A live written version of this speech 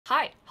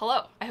Hi,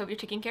 hello, I hope you're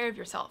taking care of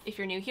yourself. If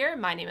you're new here,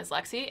 my name is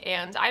Lexi,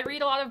 and I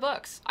read a lot of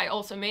books. I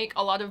also make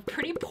a lot of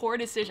pretty poor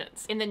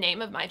decisions. In the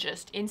name of my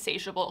just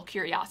insatiable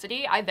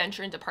curiosity, I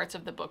venture into parts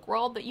of the book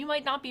world that you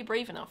might not be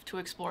brave enough to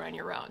explore on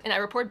your own. And I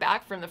report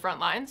back from the front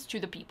lines to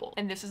the people,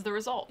 and this is the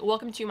result.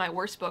 Welcome to my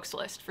worst books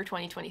list for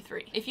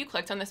 2023. If you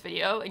clicked on this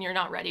video and you're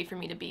not ready for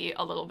me to be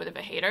a little bit of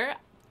a hater,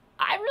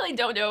 I really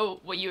don't know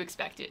what you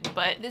expected,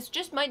 but this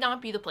just might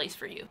not be the place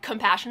for you.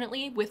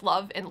 Compassionately, with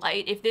love and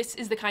light, if this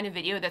is the kind of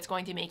video that's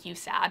going to make you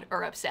sad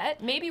or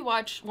upset, maybe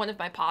watch one of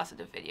my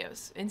positive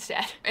videos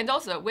instead. And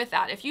also, with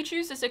that, if you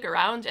choose to stick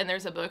around and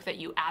there's a book that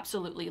you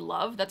absolutely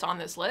love that's on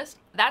this list,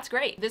 that's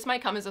great. This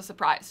might come as a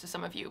surprise to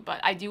some of you, but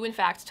I do in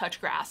fact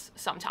touch grass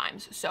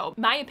sometimes, so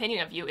my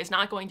opinion of you is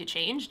not going to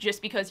change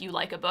just because you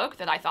like a book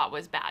that I thought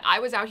was bad. I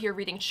was out here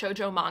reading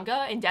shoujo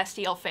manga and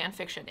Destiel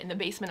fanfiction in the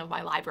basement of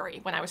my library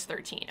when I was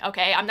 13.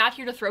 Okay, I'm not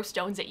here to throw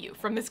stones at you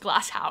from this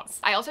glass house.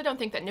 I also don't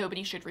think that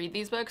nobody should read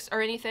these books or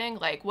anything.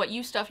 Like, what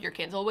you stuff your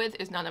Kindle with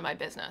is none of my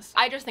business.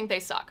 I just think they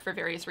suck for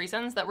various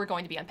reasons that we're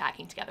going to be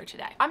unpacking together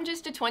today. I'm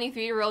just a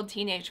 23-year-old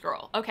teenage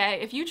girl,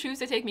 okay? If you choose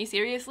to take me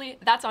seriously,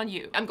 that's on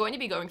you. I'm going to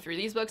be going through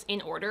these books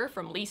in order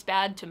from least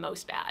bad to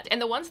most bad. And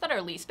the ones that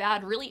are least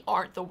bad really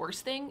aren't the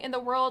worst thing in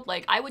the world.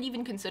 Like, I would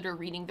even consider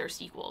reading their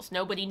sequels.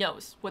 Nobody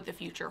knows what the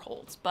future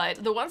holds.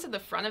 But the ones at the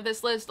front of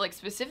this list, like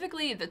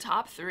specifically the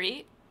top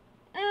three,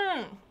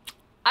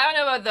 I don't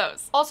know about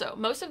those. Also,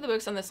 most of the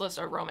books on this list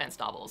are romance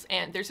novels,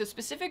 and there's a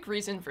specific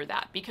reason for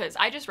that, because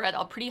I just read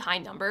a pretty high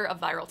number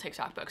of viral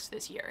TikTok books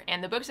this year,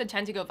 and the books that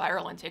tend to go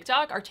viral on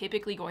TikTok are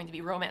typically going to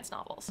be romance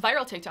novels.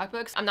 Viral TikTok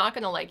books, I'm not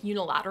gonna like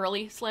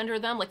unilaterally slander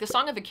them. Like, the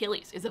Song of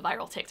Achilles is a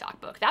viral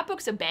TikTok book. That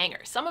book's a banger.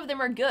 Some of them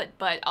are good,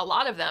 but a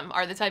lot of them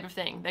are the type of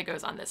thing that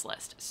goes on this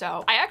list.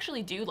 So I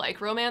actually do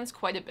like romance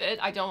quite a bit.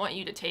 I don't want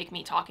you to take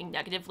me talking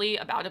negatively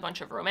about a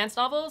bunch of romance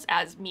novels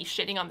as me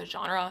shitting on the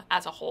genre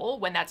as a whole,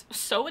 when that's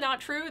so not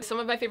true. Some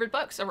of my favorite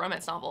books are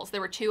romance novels.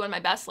 There were 2 on my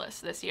best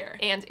list this year.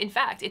 And in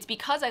fact, it's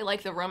because I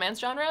like the romance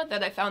genre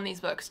that I found these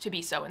books to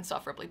be so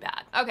insufferably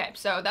bad. Okay,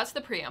 so that's the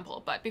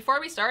preamble, but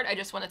before we start, I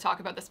just want to talk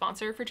about the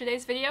sponsor for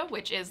today's video,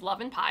 which is Love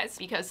and Pies,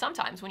 because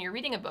sometimes when you're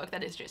reading a book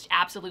that is just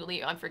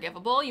absolutely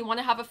unforgivable, you want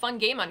to have a fun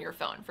game on your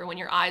phone for when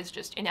your eyes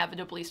just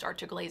inevitably start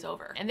to glaze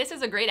over. And this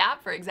is a great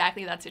app for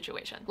exactly that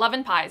situation. Love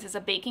and Pies is a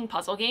baking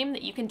puzzle game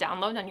that you can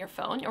download on your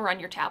phone or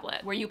on your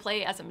tablet, where you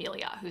play as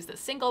Amelia, who's the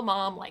single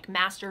mom, like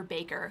master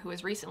baker who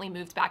has recently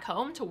moved back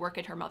home to work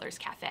at her mother's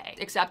cafe.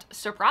 Except,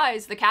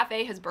 surprise, the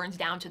cafe has burned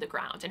down to the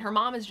ground and her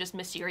mom is just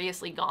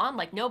mysteriously gone,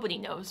 like nobody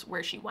knows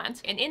where she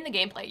went. And in the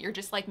gameplay, you're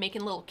just like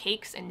making little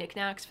cakes and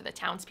knickknacks for the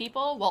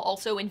townspeople while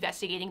also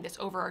investigating this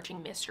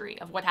overarching mystery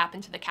of what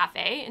happened to the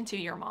cafe and to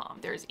your mom.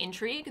 There's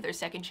intrigue, there's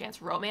second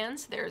chance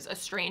romance, there's a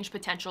strange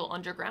potential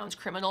underground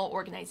criminal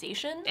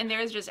organization, and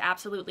there's just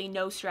absolutely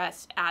no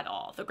stress at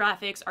all. The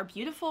graphics are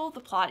beautiful,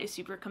 the plot is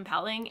super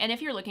compelling, and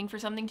if you're looking for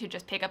something to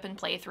just pick up and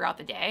play throughout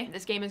the day,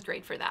 this game is great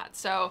for that.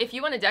 So if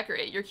you want to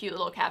decorate your cute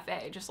little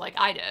cafe just like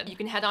I did, you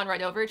can head on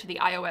right over to the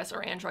iOS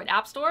or Android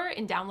App Store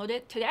and download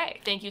it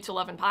today. Thank you to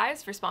Love and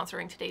Pies for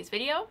sponsoring today's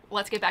video.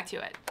 Let's get back to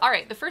it. All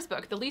right, the first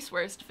book, the least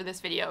worst for this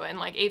video and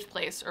like 8th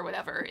place or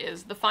whatever,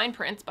 is The Fine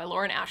Print by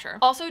Lauren Asher.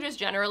 Also, just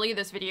generally,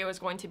 this video is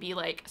going to be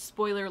like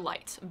spoiler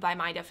light by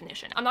my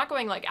definition. I'm not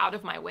going like out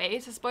of my way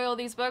to spoil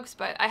these books,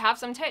 but I have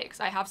some takes.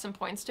 I have some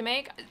points to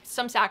make.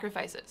 Some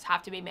sacrifices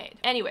have to be made.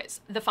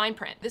 Anyways, The Fine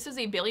Print. This is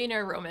a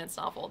billionaire romance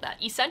novel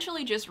that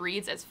essentially just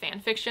reads as fan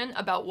fiction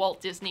about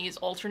Walt Disney's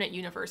alternate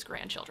universe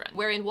grandchildren,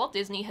 wherein Walt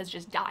Disney has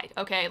just died,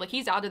 okay? Like,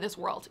 he's out of this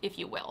world, if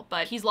you will,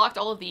 but he's locked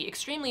all of the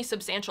extremely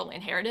substantial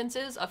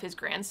inheritances of his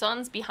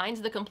grandsons behind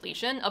the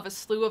completion of a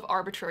slew of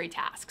arbitrary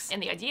tasks.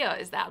 And the idea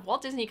is that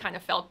Walt Disney kind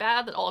of felt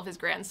bad that all of his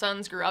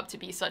grandsons grew up to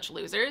be such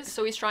losers,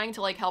 so he's trying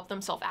to like help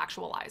them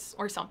self-actualize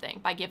or something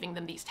by giving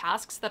them these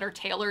tasks that are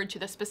tailored to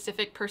the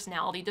specific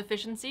personality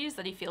deficiencies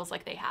that he feels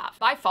like they have.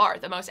 By far,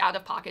 the most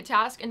out-of-pocket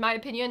task, in my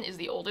opinion, is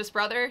the oldest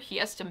brother. He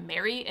has to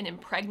marry and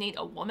impregnate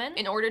a woman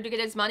in order to get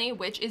his money,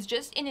 which is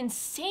just an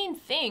insane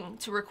thing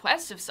to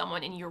request of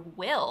someone in your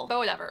will. But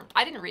whatever.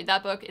 I didn't read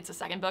that book. It's the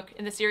second book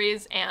in the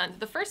series, and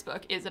the first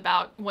book is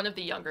about one of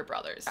the younger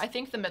brothers. I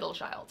think the middle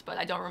child, but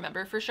I don't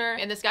remember for sure.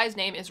 And this guy's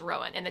name is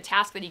Rowan, and the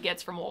task that he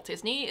gets from Walt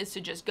Disney is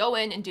to just go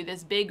in and do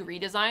this big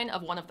redesign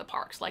of one of the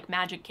parks, like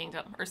Magic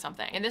Kingdom or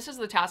something. And this is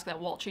the task that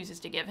Walt chooses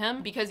to give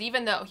him, because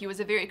even though he was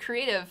a very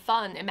creative,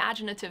 fun,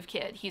 imaginative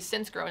kid, he's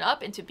since grown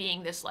up into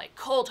being this like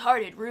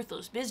cold-hearted,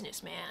 ruthless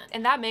businessman.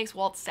 And that makes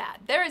Walt sad.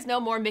 There is no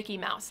more Mickey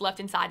Mouse left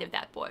inside of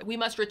that boy. We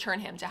must return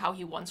him to how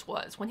he once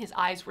was, when his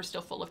eyes were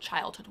still full of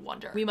childhood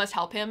wonder. We must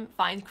help him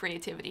find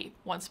creativity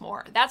once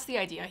more. That's the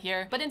idea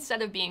here. But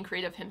instead of being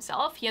creative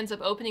himself, he ends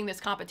up opening this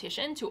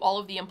competition to all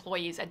of the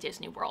employees at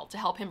Disney World to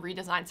help him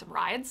redesign some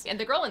rides. And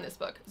the girl in this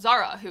book,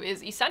 Zara, who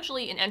is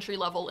essentially an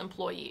entry-level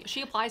employee,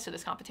 she applies to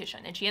this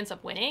competition and she ends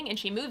up winning, and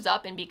she moves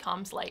up and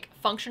becomes like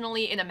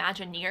functionally an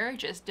Imagineer,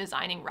 just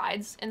designing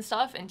rides and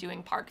stuff and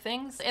doing park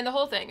things. And the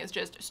whole thing is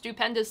just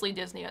stupendously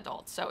Disney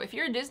adult. So if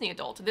you're a Disney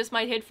adult, this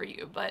might hit for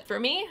you, but for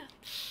me,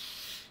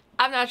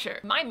 I'm not sure.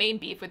 My main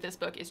beef with this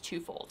book is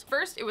twofold.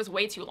 First, it was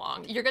way too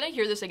long. You're gonna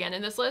hear this again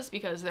in this list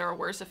because there are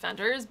worse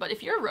offenders, but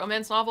if your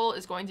romance novel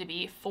is going to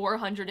be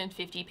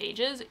 450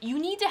 pages, you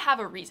need to have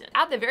a reason.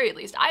 At the very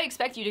least, I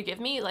expect you to give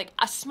me like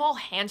a small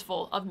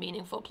handful of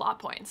meaningful plot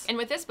points. And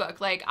with this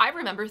book, like, I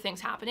remember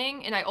things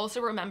happening, and I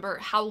also remember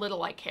how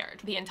little I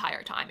cared the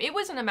entire time. It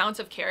was an amount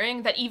of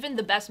caring that even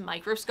the best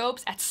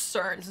microscopes at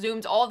CERN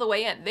zoomed all the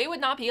way in. They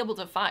would not be able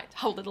to find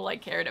how little I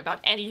cared about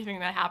anything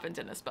that happened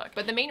in this book.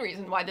 But the main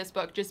reason why this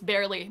book just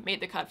barely made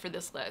the cut for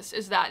this list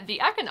is that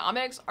the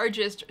economics are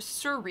just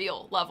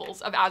surreal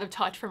levels of out of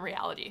touch from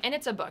reality. And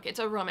it's a book, it's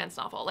a romance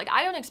novel. Like,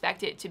 I don't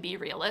expect it to be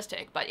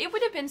realistic, but it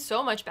would have been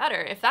so much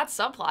better if that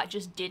subplot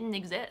just didn't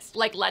exist.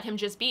 Like, let him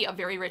just be a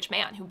very rich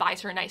man who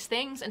buys her nice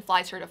things and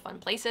flies her to fun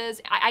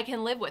places. I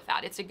can live with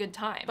that, it's a good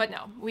time. But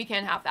no, we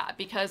can't have that,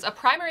 because a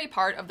primary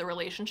part of the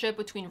relationship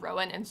between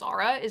Rowan and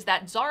Zara is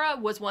that Zara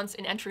was once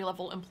an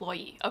entry-level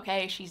employee,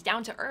 okay? She's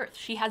down to earth,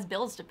 she has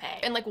bills to pay.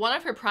 And like, one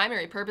of her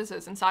primary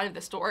purposes inside of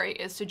the story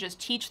is to just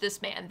teach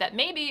this man that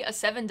maybe a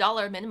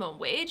 $7 minimum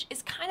wage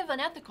is kind of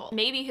unethical.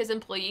 Maybe his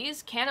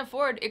employees can't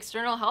afford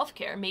external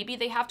healthcare. Maybe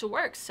they have to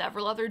work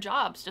several other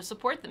jobs to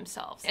support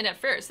themselves. And at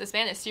first, this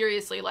man is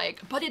seriously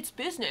like, but it's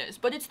business,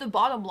 but it's the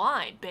bottom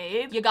line,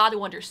 babe. You got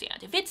to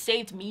understand, if it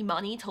saved me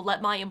money to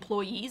let my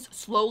employees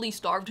slowly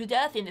starve to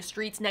death in the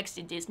streets next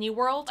to Disney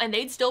World, and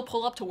they'd still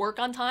pull up to work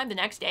on time the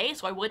next day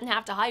so I wouldn't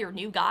have to hire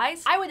new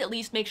guys, I would at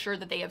least make sure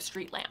that they have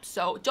street lamps.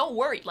 So don't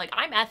worry, like,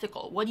 I'm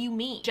ethical. What do you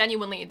mean?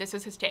 Genuinely, this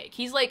is his take.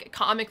 He's like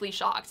comically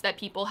shocked that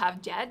people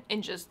have debt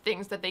and just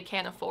things that they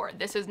can't afford.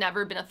 This has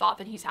never been a thought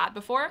that he's had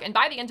before. And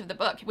by the end of the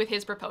book, with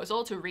his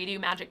proposal to redo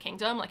Magic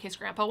Kingdom like his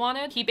grandpa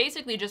wanted, he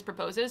basically just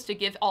proposes to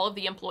give all of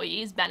the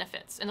employees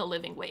benefits and a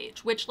living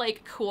wage, which,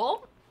 like,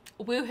 cool.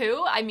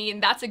 Woohoo, I mean,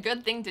 that's a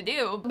good thing to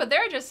do, but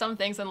there are just some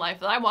things in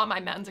life that I want my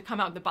men to come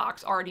out the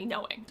box already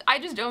knowing. I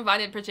just don't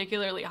find it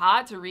particularly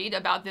hot to read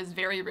about this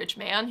very rich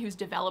man who's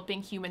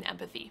developing human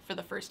empathy for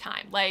the first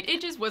time. Like,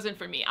 it just wasn't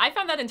for me. I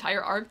found that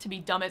entire arc to be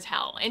dumb as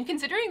hell, and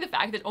considering the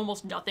fact that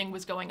almost nothing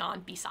was going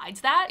on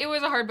besides that, it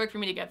was a hard book for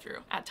me to get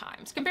through at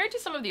times. Compared to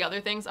some of the other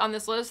things on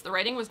this list, the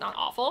writing was not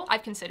awful.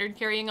 I've considered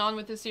carrying on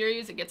with this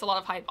series. It gets a lot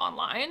of hype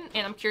online,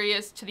 and I'm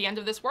curious to the end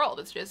of this world.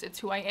 It's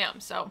who I am,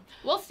 so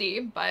we'll see,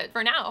 but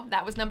for now,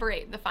 that was number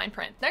 8, The Fine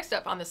Print. Next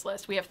up on this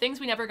list, we have Things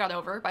We Never Got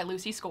Over by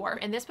Lucy Score,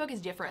 and this book is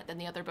different than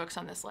the other books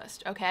on this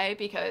list, okay?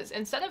 Because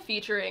instead of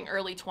featuring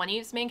early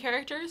 20s main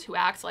characters who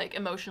act like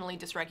emotionally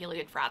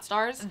dysregulated frat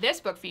stars, this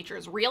book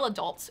features real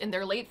adults in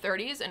their late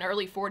 30s and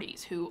early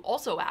 40s who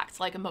also act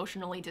like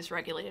emotionally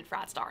dysregulated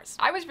frat stars.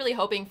 I was really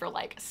hoping for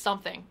like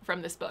something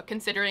from this book,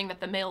 considering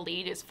that the male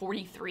lead is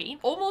 43,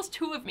 almost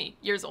 2 of me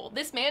years old.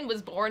 This man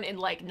was born in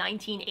like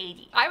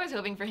 1980. I was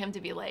hoping for him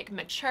to be like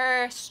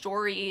mature,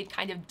 storied,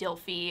 kind of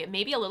dilfy,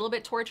 maybe a little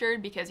bit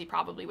tortured because he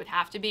probably would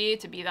have to be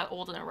that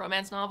old in a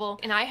romance novel.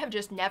 And I have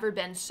just never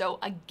been so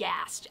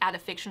aghast at a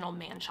fictional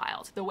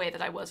man-child the way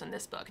that I was in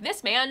this book.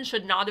 This man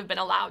should not have been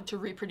allowed to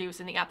reproduce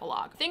in the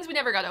epilogue. Things We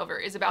Never Got Over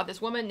is about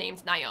this woman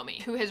named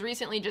Naomi who has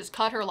recently just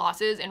cut her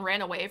losses and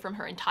ran away from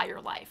her entire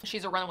life.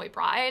 She's a runaway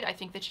bride. I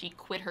think that she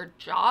quit her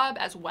job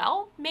as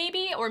well,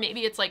 maybe, or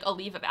maybe it's like a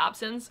leave of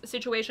absence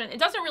situation. It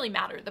doesn't really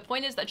matter. The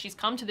point is that she's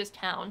come to this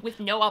town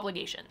with no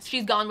obligations.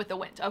 She's gone with the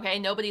wind, okay?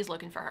 Nobody's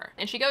looking for her.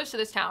 And she goes to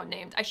this town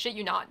named, I shit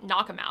you not,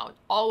 Knock 'em Out,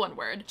 all one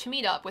word, to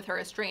meet up with her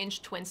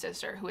estranged twin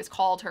sister who has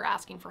called her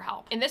asking for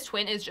help. And this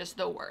twin is just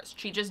the worst.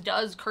 She just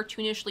does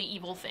cartoonishly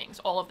evil things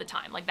all of the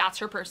time. Like, that's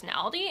her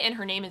personality, and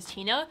her name is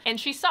Tina, and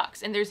she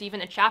sucks. And there's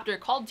even a chapter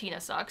called Tina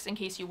Sucks, in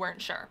case you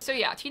weren't sure. So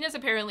yeah, Tina's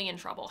apparently in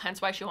trouble,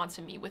 hence why she wants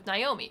to meet with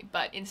Naomi.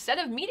 But instead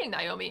of meeting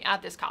Naomi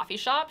at this coffee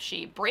shop,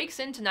 she breaks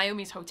into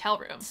Naomi's hotel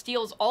room,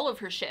 steals all of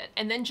her shit,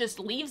 and then just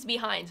leaves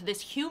behind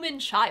this human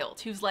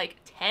child who's like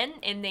 10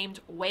 and named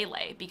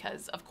Waylay,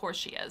 because of course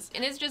she is,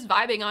 and is just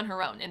vibing on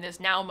her own in this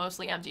now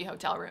mostly empty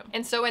hotel room.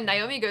 And so when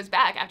Naomi goes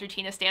back after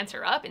Tina stands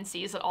her up and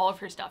sees that all of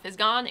her stuff is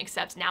gone,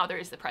 except now there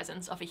is the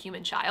presence of a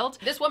human child,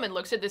 this woman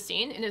looks at this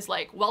scene and is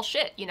like, well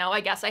shit, you know,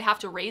 I guess I have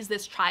to raise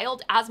this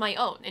child as my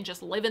own and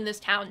just live in this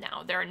town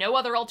now. There are no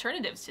other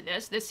alternatives to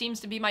this. This seems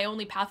to be my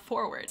only path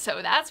forward.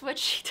 So that's what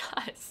she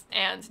does.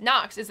 And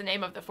Knox is the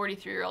name of the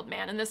 43-year-old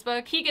man in this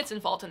book. He gets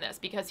involved in this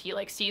because he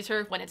like sees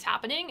her when it's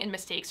happening and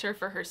mistakes her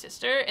for her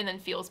sister and then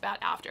feels bad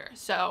after.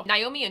 So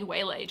Naomi and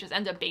Waylay just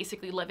end up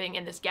basically living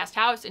in this guest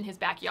house in his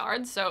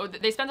backyard. So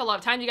they spend a lot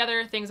of time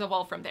together. Things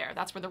evolve from there.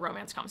 That's where the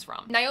romance comes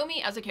from.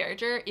 Naomi as a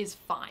character is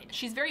fine.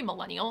 She's very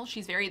millennial.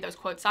 She's very those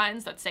quote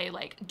signs that say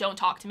like, don't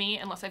talk to me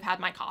unless I've had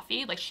my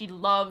coffee. Like, she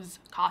loves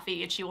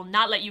coffee and she will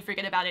not let you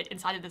forget about it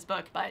inside of this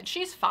book, but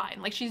she's fine.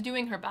 Like, she's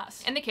doing her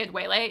best. And the kid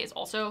Waylay is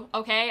also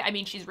okay. I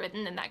mean, she's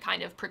written in that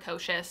kind of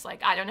precocious,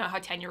 like, I don't know how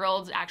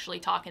 10-year-olds actually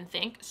talk and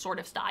think sort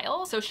of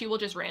style. So she will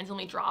just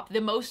randomly drop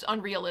the most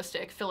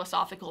unrealistic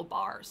philosophical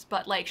bars,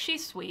 but like,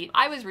 she's sweet.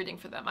 I was rooting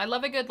for them. I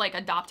love a good like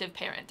adoptive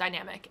parent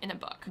dynamic in a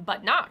book.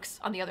 But Knox,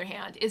 on the other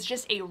hand, is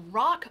just a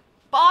rock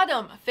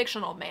bottom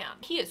fictional man.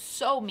 He is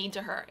so mean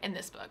to her in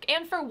this book.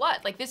 And for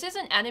what? Like, this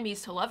isn't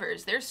enemies to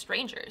lovers, they're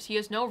strangers. He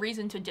has no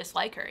reason to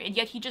dislike her, and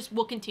yet he just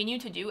will continue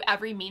to do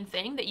every mean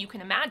thing that you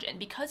can imagine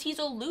because he's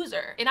a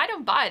loser. And I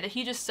don't buy that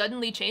he just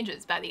suddenly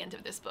changes by the end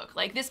of this book.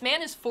 Like, this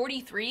man is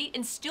 43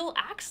 and still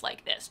acts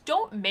like this.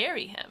 Don't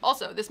marry him.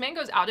 Also, this man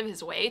goes out of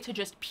his way to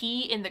just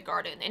pee in the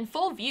garden in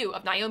full view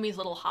of Naomi's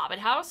little hobbit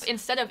house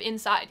instead of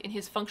inside in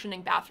his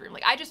functioning bathroom.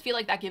 Like, I just feel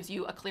like that gives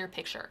you a clear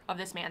picture of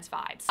this man's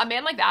vibes. A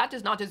man like that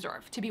does not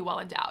deserve to be well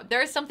endowed.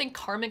 There is something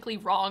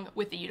karmically wrong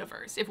with the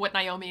universe if what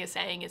Naomi is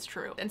saying is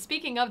true. And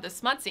speaking of the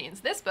smut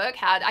scenes, this book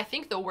had, I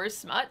think, the worst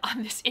smut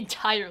on this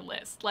entire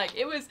list. Like,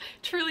 it was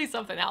truly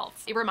something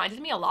else. It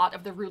reminded me a lot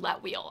of the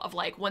roulette wheel of,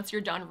 like, once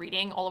you're done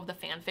reading all of the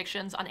fan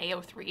fictions on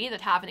AO3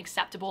 that have an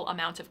acceptable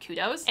amount of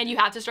kudos, and you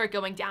have to start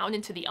going down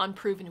into the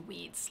unproven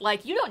weeds.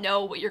 Like, you don't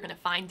know what you're gonna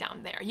find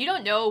down there. You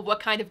don't know what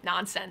kind of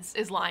nonsense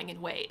is lying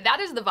in wait. That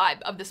is the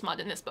vibe of the smut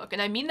in this book,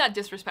 and I mean that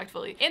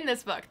disrespectfully. In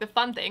this book, the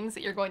fun things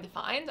that you're going to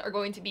find are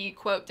going to be,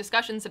 quote,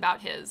 discussions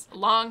about his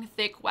long,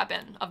 thick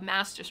weapon of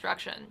mass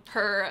destruction,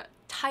 her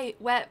tight,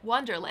 wet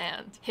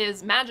wonderland,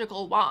 his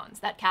magical wands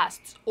that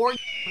casts orgasm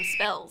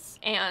spells,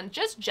 and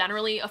just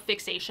generally a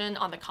fixation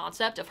on the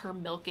concept of her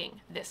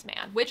milking this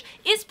man, which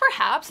is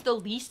perhaps the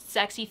least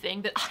sexy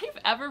thing that I've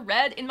ever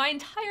read in my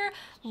entire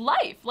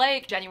life.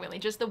 Like, genuinely,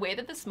 just the way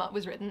that the smut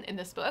was written in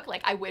this book,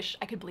 like, I wish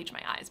I could bleach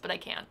my eyes, but I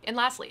can't. And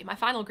lastly, my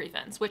final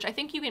grievance, which I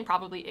think you can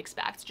probably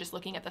expect just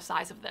looking at the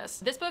size of this.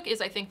 This book is,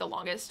 I think, the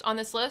longest on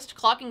this list,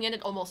 clocking in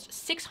at almost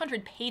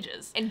 600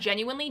 pages, and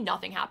genuinely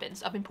nothing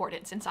happens of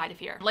importance inside of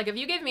here. Like, if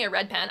you gave me a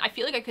red pen, I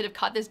feel like I could have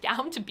cut this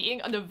down to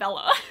being a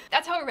novella.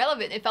 That's how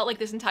irrelevant it felt like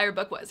this entire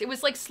book was. It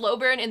was like slow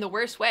burn in the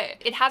worst way.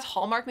 It has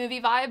Hallmark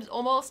movie vibes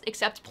almost,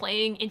 except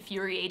playing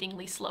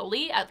infuriatingly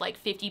slowly at like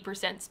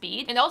 50%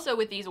 speed. And also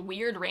with these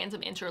weird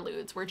random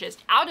interludes where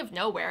just out of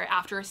nowhere,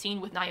 after a scene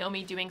with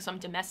Naomi doing some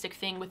domestic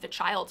thing with the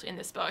child in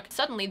this book,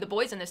 suddenly the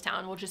boys in this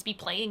town will just be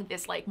playing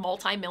this like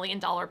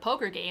multi-million-dollar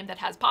poker game that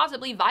has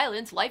possibly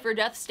violent life or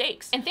death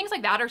stakes. And things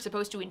like that are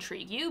supposed to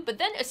intrigue you, but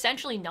then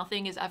essentially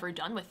nothing is ever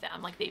done with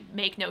them. Like, they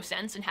make no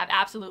sense and have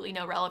absolutely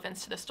no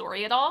relevance to the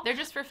story at all. They're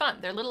just for fun.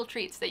 They're little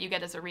treats that you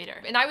get as a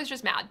reader. And I was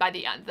just mad by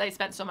the end that I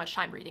spent so much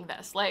time reading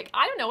this. Like,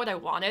 I don't know what I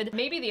wanted.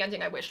 Maybe the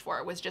ending I wished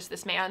for was just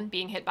this man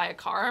being hit by a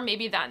car.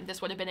 Maybe then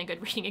this would have been a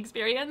good reading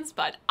experience,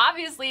 but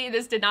obviously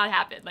this did not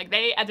happen. Like,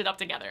 they ended up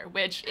together,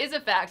 which is a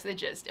fact that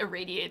just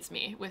irradiates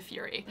me with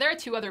fury. There are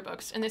 2 other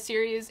books in this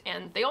series,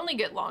 and they only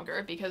get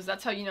longer because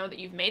that's how you know that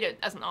you've made it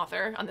as an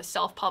author on the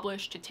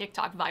self-published to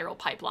TikTok viral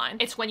pipeline.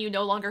 It's when you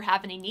no longer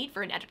have any need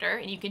for an editor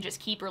and you can just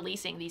keep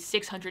releasing these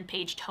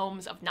 600-page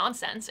tomes of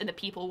nonsense, and the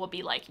people will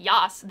be like,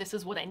 yas, this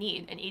is what I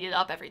need, and eat it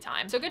up every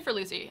time. So good for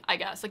Lucy, I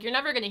guess. Like, you're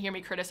never gonna hear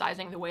me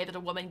criticizing the way that a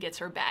woman gets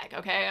her bag,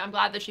 okay? I'm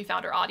glad that she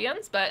found her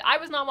audience, but I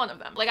was not one of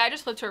them. Like, I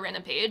just flipped to a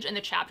random page, and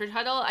the chapter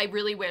title, I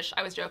really wish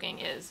I was joking,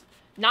 is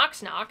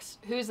Knox Knox,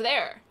 Who's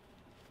There?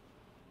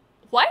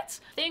 What?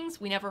 Things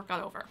we never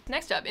got over.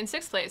 Next up, in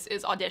 6th place,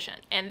 is Audition.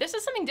 And this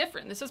is something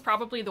different. This is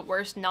probably the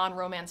worst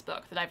non-romance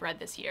book that I've read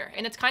this year.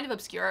 And it's kind of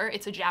obscure.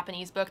 It's a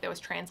Japanese book that was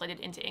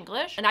translated into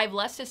English. And I have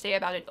less to say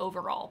about it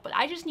overall, but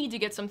I just need to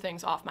get some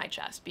things off my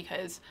chest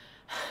because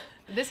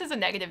this is a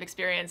negative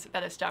experience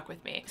that has stuck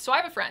with me. So I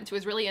have a friend who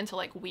is really into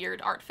like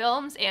weird art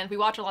films, and we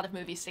watch a lot of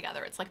movies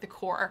together. It's like the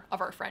core of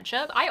our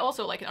friendship. I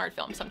also like an art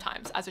film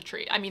sometimes as a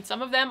treat. I mean,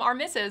 some of them are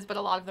misses, but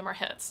a lot of them are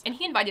hits. And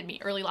he invited me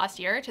early last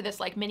year to this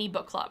like mini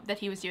book club that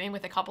he was doing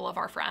with a couple of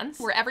our friends,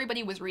 where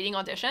everybody was reading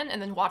Audition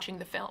and then watching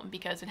the film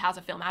because it has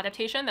a film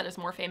adaptation that is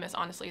more famous,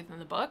 honestly, than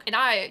the book. And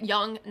I,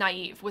 young,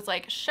 naive, was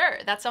like, sure,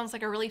 that sounds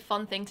like a really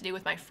fun thing to do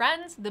with my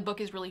friends. The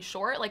book is really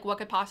short. Like, what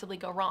could possibly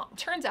go wrong?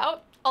 Turns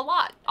out, a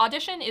lot.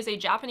 Audition is a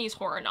Japanese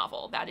horror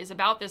novel that is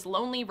about this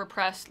lonely,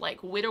 repressed,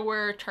 like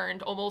widower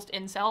turned almost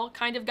incel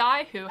kind of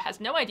guy who has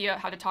no idea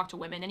how to talk to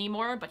women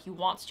anymore, but he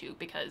wants to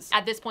because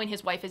at this point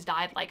his wife has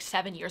died like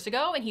 7 years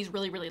ago and he's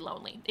really, really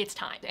lonely. It's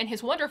time. And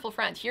his wonderful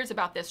friend hears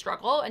about this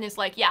struggle and is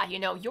like, yeah, you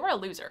know, you're a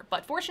loser,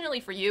 but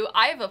fortunately for you,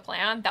 I have a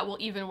plan that will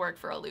even work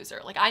for a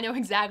loser. Like, I know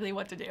exactly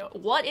what to do.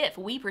 What if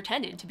we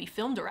pretended to be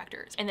film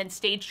directors and then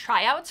staged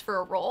tryouts for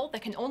a role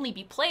that can only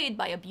be played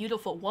by a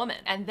beautiful woman?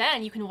 And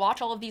then you can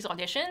watch all of these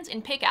auditions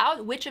and pick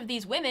out which of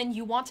these women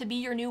you want to be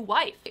your new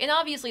wife. And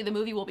obviously the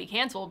movie will be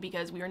canceled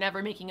because we were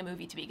never making a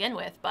movie to begin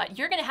with, but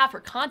you're gonna have her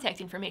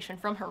contact information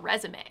from her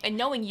resume. And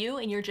knowing you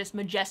and your just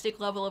majestic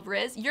level of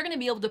riz, you're gonna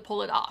be able to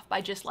pull it off by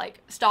just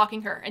like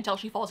stalking her until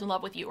she falls in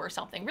love with you or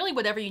something. Really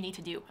whatever you need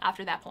to do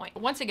after that point.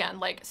 Once again,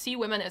 like, see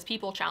women as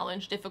people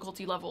challenge,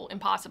 difficulty level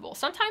impossible.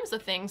 Sometimes the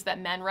things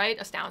that men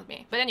write astound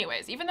me. But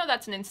anyways, even though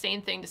that's an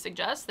insane thing to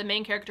suggest, the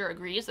main character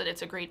agrees that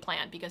it's a great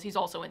plan because he's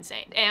also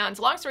insane. And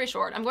long story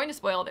short, I'm going to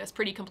spoil this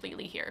pretty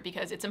completely here. here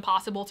because it's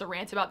impossible to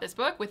rant about this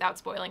book without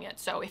spoiling it.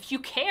 So if you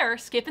care,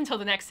 skip until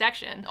the next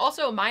section.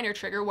 Also, a minor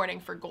trigger warning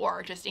for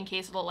gore, just in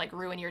case it'll like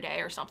ruin your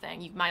day or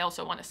something. You might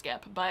also want to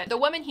skip. But the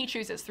woman he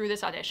chooses through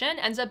this audition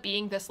ends up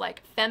being this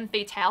like femme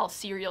fatale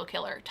serial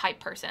killer type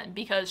person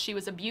because she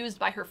was abused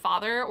by her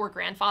father or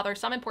grandfather,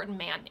 some important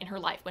man in her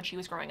life when she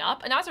was growing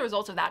up. And as a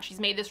result of that, she's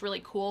made this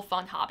really cool,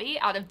 fun hobby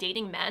out of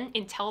dating men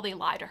until they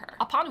lie to her.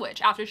 Upon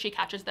which, after she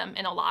catches them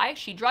in a lie,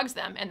 she drugs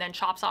them and then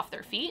chops off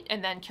their feet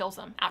and then kills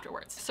them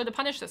afterwards. So to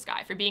punish this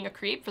guy for being a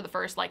creep for the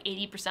first like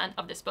 80%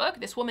 of this book,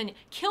 this woman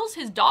kills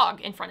his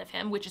dog in front of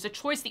him, which is a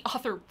choice the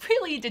author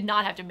really did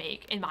not have to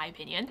make, in my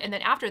opinion. And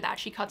then after that,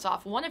 she cuts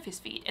off one of his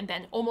feet and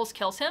then almost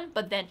kills him,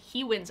 but then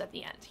he wins at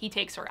the end. He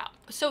takes her out.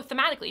 So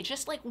thematically,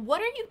 just like,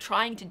 what are you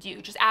trying to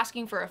do? Just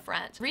asking for a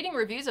friend. Reading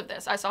reviews of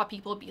this, I saw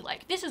people be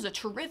like, this is a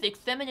terrific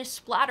feminist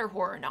splatter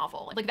horror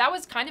novel. Like, that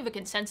was kind of a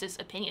consensus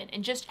opinion.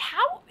 And just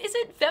how is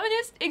it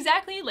feminist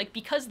exactly? Like,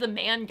 because the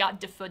man got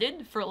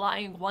defooted for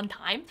lying one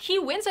time? He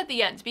wins at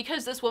the end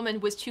because this woman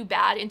was too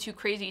bad and too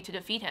crazy to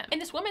defeat him. And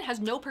this woman has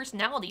no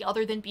personality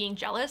other than being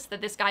jealous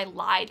that this guy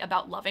lied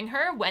about loving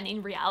her when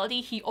in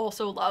reality he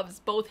also loves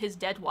both his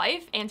dead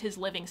wife and his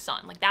living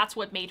son. Like, that's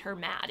what made her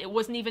mad. It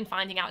wasn't even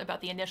finding out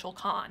about the initial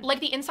con. Like,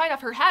 the inside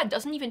of her head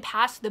doesn't even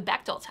pass the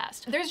Bechdel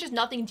test. There's just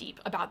nothing deep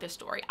about this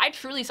story. I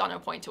truly saw no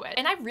point to it.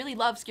 And I really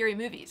love scary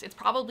movies. It's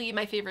probably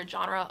my favorite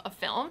genre of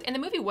film. And the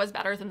movie was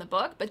better than the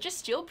book, but just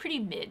still pretty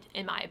mid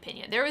in my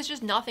opinion. There was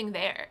just nothing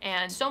there.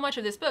 And so much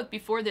of this book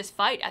before this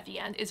fight at the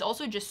end is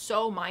also just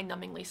so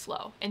mind-numbingly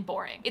slow and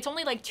boring. It's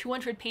only like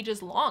 200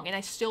 pages long and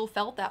I still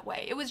felt that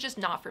way. It was just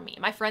not for me.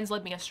 My friends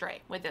led me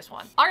astray with this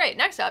one. All right,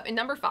 next up in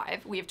number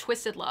 5, we have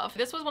Twisted Love.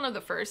 This was one of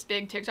the first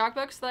big TikTok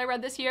books that I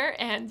read this year,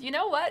 and you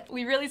know what?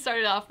 We really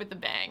started off with the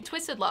bang.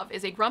 Twisted Love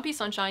is a grumpy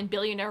sunshine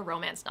billionaire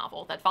romance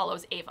novel that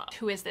follows Ava,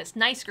 who is this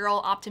nice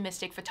girl,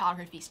 optimistic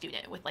photography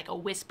student with like a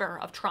whisper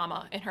of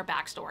trauma in her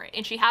backstory.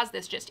 And she has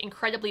this just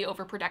incredibly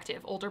overprotective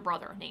older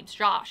brother named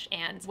Josh.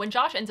 And when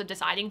Josh ends up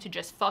deciding to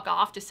just fuck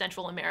off to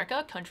Central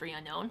America, country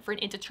unknown, for an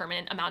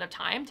indeterminate amount of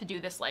time to do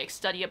this like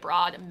study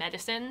abroad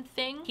medicine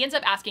thing, he ends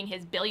up asking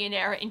his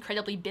billionaire,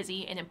 incredibly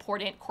busy and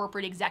important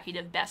corporate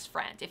executive best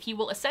friend if he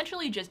will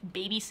essentially just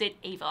babysit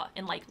Ava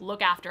and like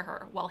look after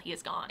her while he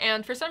is gone.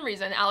 And for some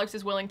reason, Alex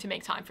is willing to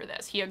make time for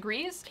this. He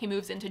agrees. He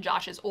moves into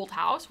Josh's old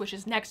house, which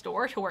is next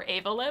door to where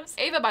Ava lives.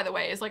 Ava, by the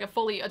way, is like a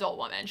fully adult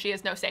woman. She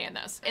has no say in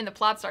this. And the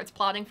plot starts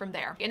plotting from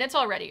there. And it's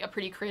already a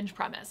pretty cringe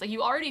premise. Like,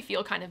 you already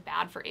feel kind of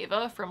bad for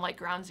Ava from like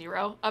ground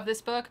zero of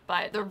this book,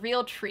 but the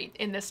real treat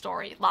in this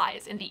story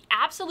lies in the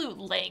absolute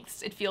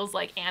lengths it feels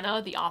like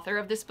Anna, the author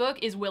of this book,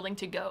 is willing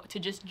to go to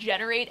just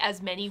generate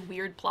as many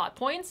weird plot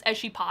points as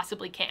she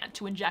possibly can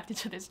to inject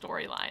into this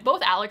storyline.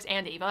 Both Alex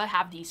and Ava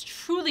have these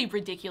truly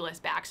ridiculous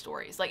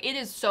backstories. Like, it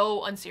is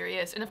so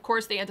unserious, and of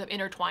course they end up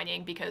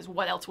intertwining because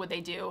what else would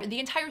they do? And the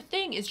entire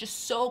thing is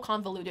just so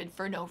convoluted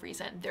for no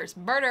reason. There's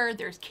murder,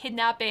 there's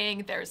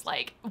kidnapping, there's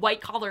like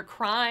white collar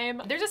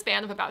crime. There's a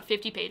span of about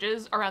 50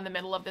 pages around the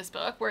middle of this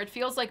book where it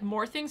feels like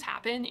more things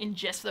happen in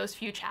just those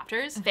few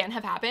chapters than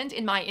have happened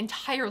in my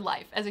entire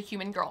life as a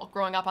human girl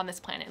growing up on this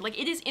planet. Like,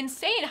 it is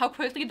insane how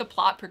quickly the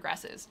plot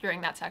progresses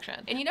during that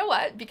section. And you know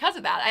what? Because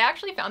of that, I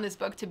actually found this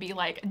book to be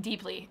like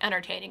deeply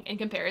entertaining in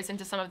comparison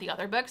to some of the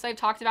other books I've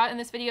talked about in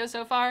this video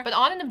so far. But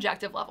on an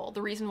objective level,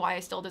 the reason why I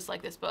still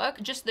dislike this book,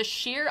 just the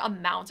sheer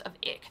amount of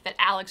ick that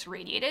Alex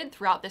radiated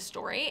throughout this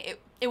story,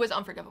 it was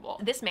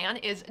unforgivable. This man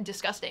is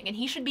disgusting and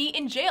he should be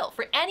in jail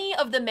for any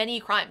of the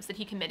many crimes that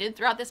he committed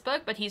throughout this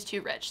book, but he's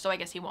too rich, so I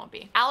guess he won't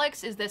be.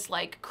 Alex is this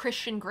like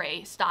Christian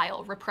Grey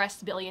style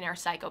repressed billionaire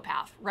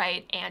psychopath,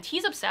 right? And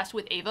he's obsessed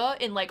with Ava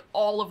in like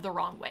all of the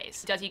wrong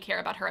ways. Does he care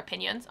about her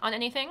opinions on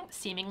anything?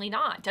 Seemingly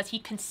not. Does he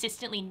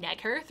consistently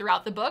neg her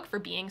throughout the book for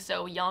being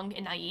so young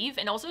and naive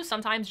and also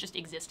sometimes just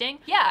existing?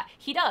 Yeah,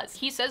 he does.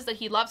 He says that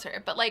he loves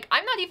her, but like,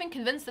 I'm not even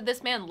convinced that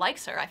this man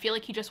likes her. I feel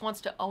like he just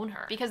wants to own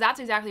her because that's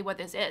exactly what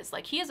this is.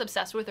 Like, he is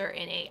obsessed with her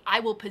in a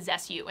I will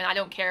possess you and I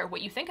don't care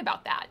what you think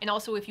about that. And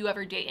also, if you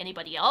ever date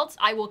anybody else,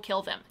 I will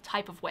kill them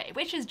type of way,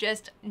 which is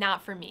just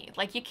not for me.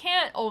 Like, you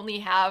can't only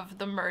have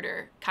the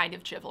murder kind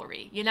of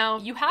chivalry, you know?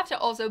 You have to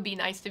also be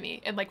nice to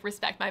me and like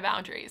respect my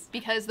boundaries,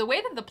 because the way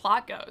that the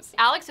plot goes,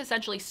 Alex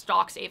essentially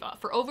stalks Ava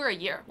for over a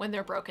year when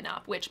they're broken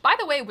up, which by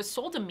the way was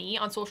sold to me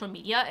on social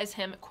media as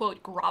him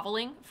quote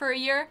groveling for a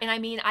year. And I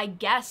mean, I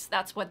guess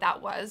that's what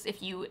that was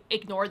if you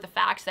ignore the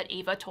fact that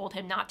Ava told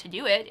him not to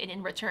do it, and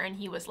in return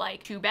he was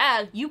like, too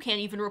bad, you can't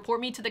even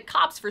report me to the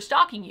cops for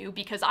stalking you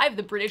because I have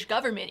the British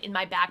government in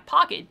my back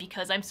pocket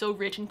because I'm so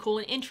rich and cool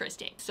and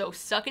interesting. So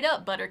suck it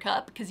up,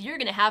 buttercup, because you're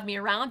gonna have me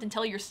around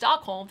until you're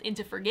Stockholmed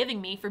into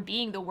forgiving me for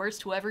being the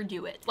worst to ever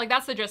do it. Like,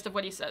 that's the gist of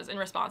what he says in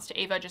response to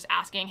Ava just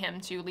asking him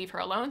to leave her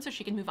alone so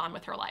she can move on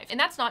with her life. And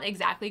that's not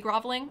exactly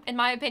groveling, in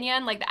my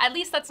opinion. Like, at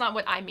least that's not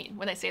what I mean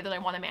when I say that I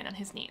want a man on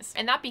his knees.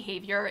 And that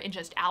behavior and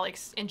just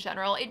Alex in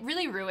general, it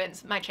really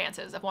ruins my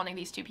chances of wanting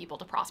these two people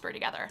to prosper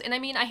together. And I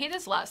mean, I hate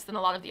this less than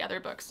a lot of the other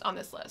books on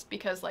this list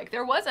because like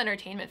there was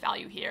entertainment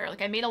value here.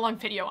 Like, I made a long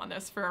video on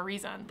this for a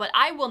reason, but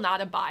I will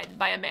not abide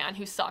by a man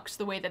who sucks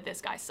the way that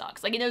this guy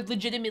sucks. Like, in a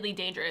legit legitimately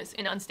dangerous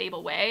and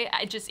unstable way,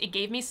 it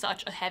gave me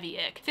such a heavy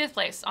ick. 5th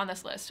place on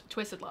this list,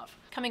 Twisted Love.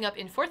 Coming up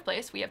in 4th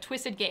place, we have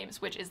Twisted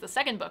Games, which is the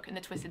 2nd book in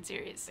the Twisted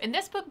series. And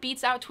this book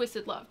beats out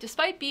Twisted Love,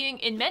 despite being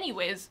in many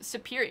ways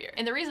superior.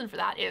 And the reason for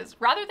that is,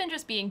 rather than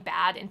just being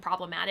bad and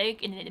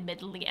problematic in an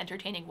admittedly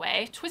entertaining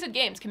way, Twisted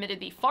Games committed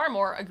the far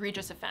more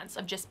egregious offense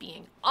of just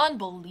being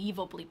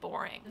unbelievably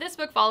boring. This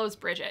book follows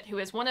Bridget, who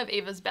is one of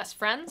Ava's best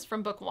friends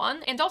from book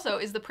 1, and also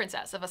is the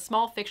princess of a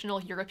small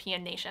fictional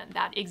European nation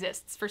that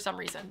exists for some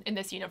reason in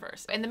this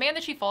universe. And the man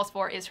that she falls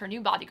for is her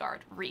new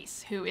bodyguard,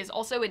 Reese, who is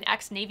also an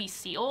ex-Navy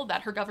SEAL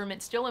that her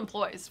government still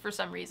employs for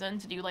some reason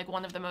to do like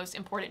one of the most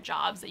important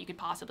jobs that you could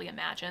possibly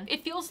imagine.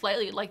 It feels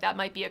slightly like that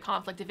might be a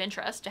conflict of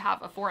interest to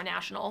have a foreign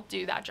national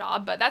do that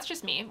job, but that's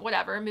just me.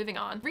 Whatever, moving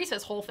on.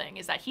 Reese's whole thing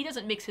is that he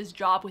doesn't mix his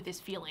job with his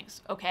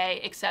feelings,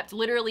 okay? Except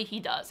literally he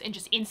does, and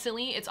just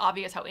instantly it's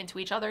obvious how into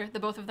each other the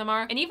both of them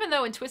are. And even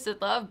though in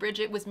Twisted Love,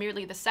 Bridget was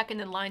merely the second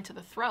in line to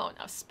the throne,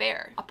 a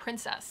spare, a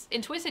princess,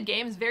 in Twisted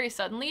Games, very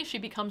suddenly she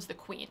becomes the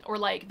queen, or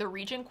like the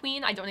regent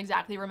queen. I don't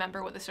exactly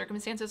remember what the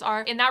circumstances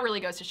are, and that really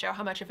goes to show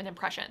how much of an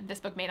impression this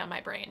book made on my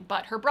brain.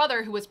 But her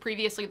brother, who was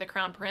previously the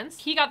crown prince,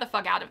 he got the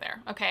fuck out of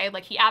there, okay?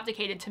 Like he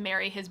abdicated to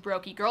marry his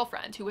brokey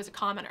girlfriend, who was a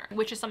commoner,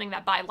 which is something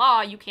that by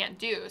law you can't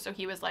do. So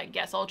he was like,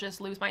 guess I'll just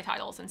lose my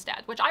titles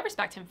instead, which I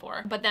respect him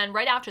for. But then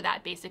right after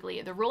that,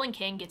 basically, the ruling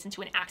king gets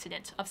into an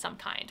accident of some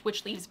kind,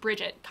 which leaves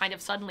Bridget kind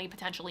of suddenly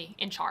potentially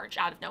in charge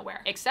out of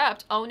nowhere.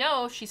 Except, oh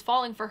no, she's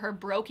falling for her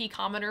brokey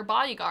commoner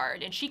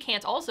bodyguard, and she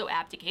can't also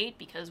abdicate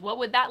because what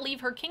would that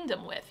leave her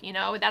kingdom with? You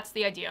know, that's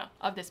the idea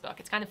of this book.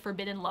 It's kind of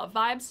forbidden love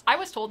vibes. I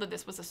was told that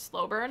this was a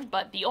slow burn,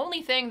 but the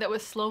only thing that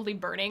was slowly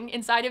burning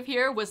inside of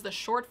here was the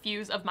short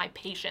fuse of my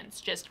patience,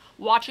 just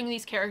watching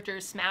these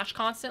characters smash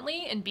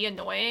constantly and be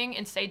annoying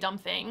and say dumb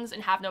things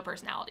and have no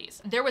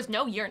personalities. There was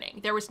no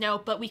yearning. There was no,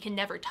 but we can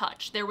never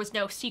touch. There was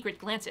no secret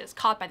glances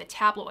caught by the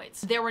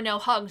tabloids. There were no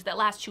hugs that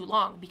last too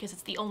long because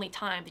it's the only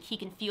time that he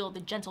can feel the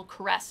gentle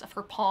caress of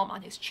her palm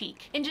on his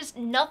cheek. And just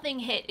nothing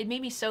hit. It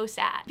made me so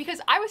sad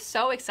because I was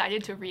so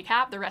excited to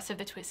recap the rest of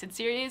the Twisted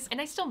series,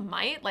 and I still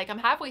might. Like, I'm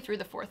halfway through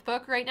the 4th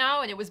book right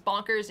now, and it was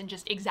bonkers in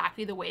just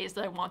exactly the ways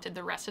that I wanted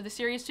the rest of the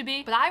series to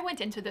be. But I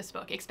went into this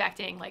book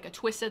expecting like a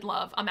Twisted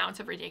Love amount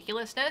of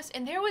ridiculousness,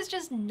 and there was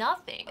just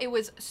nothing. It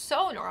was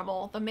so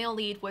normal. The male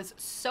lead was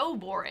so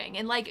boring,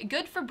 and like,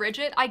 good for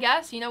Bridget, I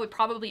guess. You know, it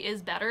probably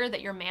is better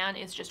that your man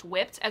is just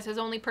whipped as his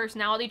only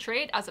personality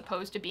trait as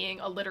opposed to being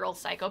a literal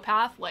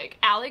psychopath like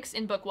Alex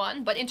in book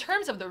 1. But in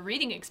terms of the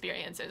reading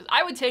experiences,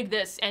 I would take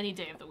this any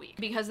day of the week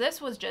because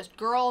this was just,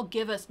 girl,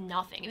 give us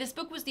nothing. This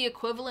book was the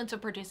equivalent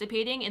of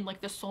participating in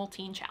like the Soul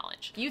Teen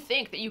Challenge. You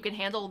think that you can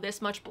handle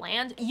this much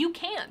bland? You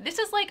can. This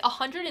is like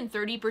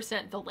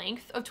 130% the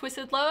length of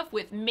Twisted Love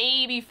with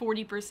maybe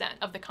 40%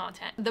 of the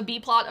content. The B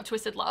plot of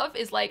Twisted Love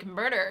is like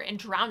murder and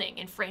drowning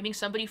and framing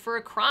somebody for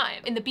a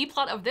crime. And the B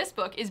plot of this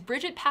book is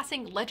Bridget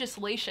passing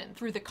legislation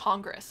through the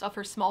Congress of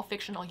her small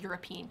fictional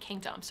European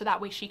kingdom so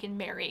that way she can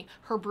marry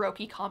her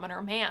brokey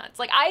commoner man. It's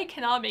like, I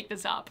cannot make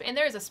this up. And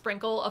there's a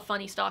sprinkle of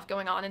funny stuff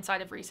going on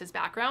inside of Reese's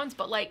backgrounds,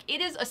 but like,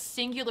 it is a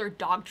singular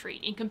dog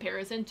treat in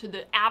comparison to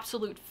the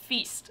absolute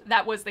feast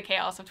that was the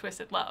chaos of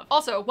Twisted Love.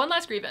 Also, one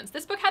last grievance.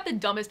 This book had the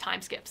dumbest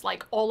time skips,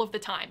 like all of the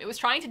time. It was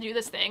trying to do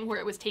this thing where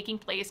it was taking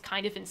place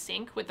kind of in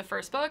sync with the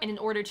first book, and in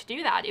order to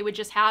do that, it would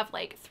just have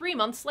like 3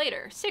 months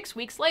later, 6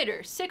 weeks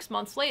later, 6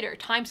 months later,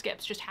 time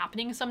skips just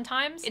happening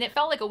sometimes, and it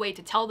felt like a way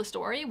to tell the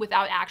story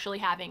without actually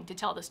having to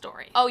tell the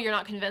story. Oh, you're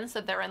not convinced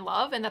that they're in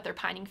love and that they're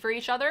pining for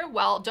each other?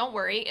 Well, don't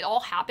worry, it all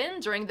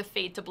happened during the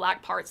fade to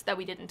black parts that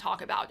we didn't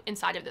talk about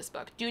inside of this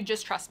book. Dude,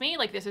 just trust me,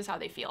 like this is how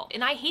they feel.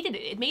 And I hated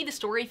it. It made the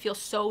story feel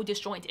so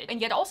disjointed.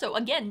 And yet also,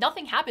 again,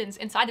 nothing happens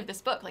inside of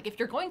this book. Like, if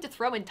you're going to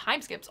throw in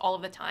time skips all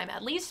of the time,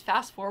 at least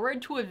fast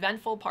forward to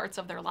eventful parts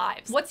of their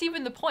lives. What's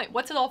even the point?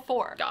 What's it all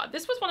for? God,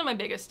 this was one of my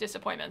biggest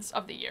disappointments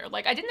of the year.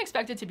 Like, I didn't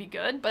expect it to be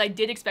good, but I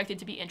did expect it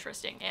to be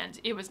interesting, and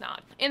it was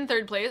not. In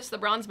 3rd place, the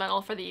bronze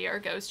medal for the year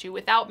goes to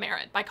Without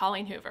Merit by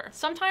Colleen Hoover.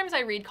 Sometimes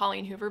I read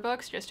Colleen Hoover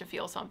books just to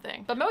feel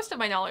something, but most of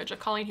my knowledge of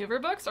Colleen Hoover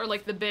books are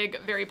like the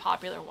big, very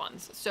popular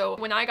ones. So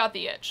when I got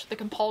the itch, the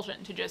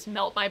compulsion to just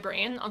melt my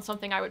brain on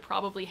something I would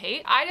probably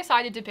hate, I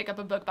decided to pick up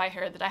a book by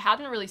her that I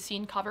hadn't really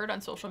seen covered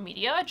on social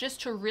media,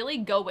 just to really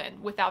go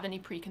in without any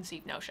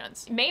preconceived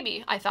notions.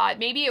 Maybe, I thought,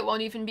 maybe it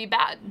won't even be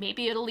bad.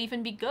 Maybe it'll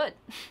even be good.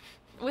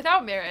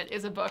 Without Merit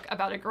is a book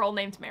about a girl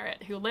named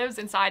Merit who lives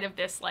inside of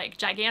this like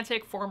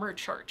gigantic former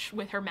church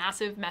with her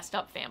massive messed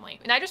up family.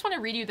 And I just want to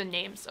read you the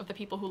names of the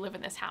people who live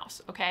in this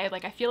house, okay?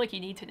 Like, I feel like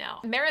you need to know.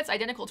 Merit's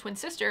identical twin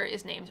sister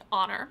is named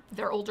Honor.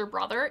 Their older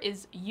brother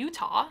is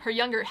Utah. Her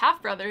younger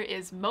half-brother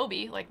is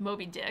Moby, like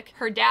Moby Dick.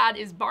 Her dad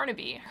is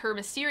Barnaby. Her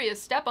mysterious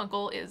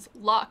step-uncle is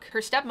Luck. Her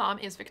stepmom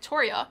is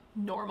Victoria,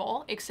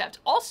 normal, except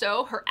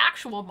also her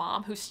actual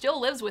mom, who still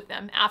lives with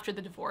them after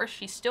the divorce.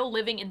 She's still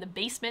living in the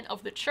basement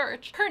of the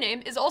church. Her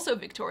name is is also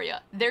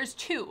Victoria. There's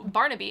two.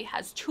 Barnaby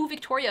has two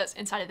Victorias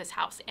inside of this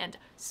house, and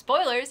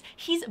spoilers,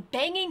 he's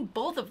banging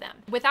both of them.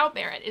 Without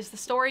Merritt is the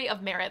story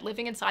of Merritt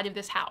living inside of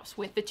this house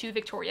with the two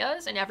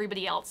Victorias and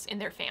everybody else in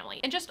their family,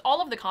 and just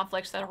all of the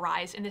conflicts that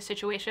arise in this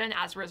situation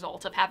as a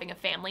result of having a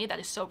family that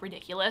is so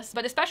ridiculous,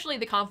 but especially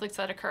the conflicts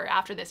that occur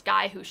after this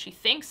guy who she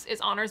thinks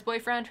is Honor's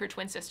boyfriend, her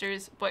twin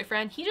sister's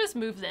boyfriend, he just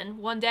moves in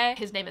one day.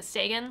 His name is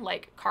Sagan,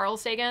 like Carl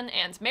Sagan,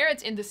 and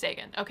Merritt's into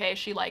Sagan, okay?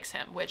 She likes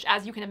him, which,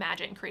 as you can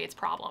imagine, creates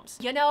problems.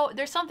 You know,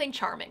 there's something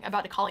charming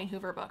about a Colleen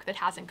Hoover book that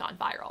hasn't gone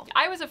viral.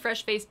 I was a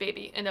fresh-faced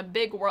baby in a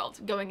big world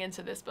going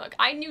into this book.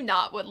 I knew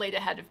not what laid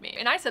ahead of me.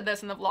 And I said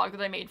this in the vlog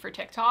that I made for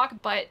TikTok,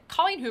 but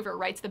Colleen Hoover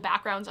writes the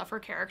backgrounds of her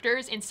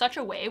characters in such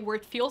a way where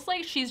it feels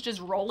like she's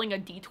just rolling a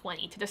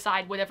d20 to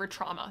decide whatever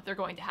trauma they're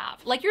going to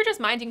have. Like you're just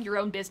minding your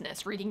own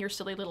business, reading your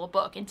silly little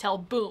book until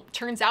boom,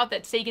 turns out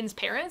that Sagan's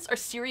parents are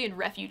Syrian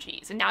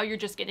refugees, and now you're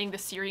just getting the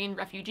Syrian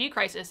refugee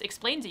crisis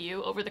explained to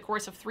you over the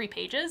course of 3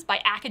 pages by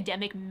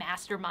academic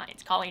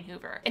mastermind Colleen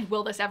Hoover. And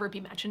will this ever be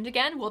mentioned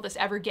again? Will this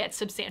ever get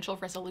substantial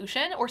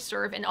resolution or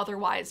serve an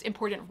otherwise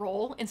important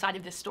role inside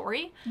of this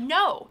story?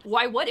 No.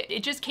 Why would it?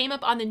 It just came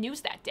up on the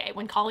news that day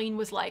when Colleen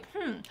was like,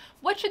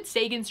 what should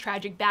Sagan's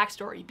tragic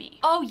backstory be?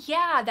 Oh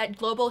yeah, that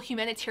global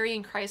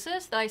humanitarian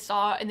crisis that I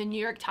saw in the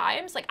New York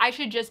Times, like I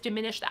should just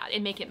diminish that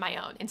and make it my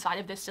own inside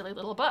of this silly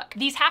little book.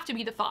 These have to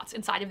be the thoughts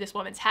inside of this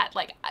woman's head.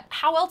 Like,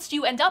 how else do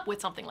you end up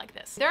with something like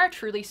this? There are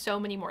truly so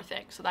many more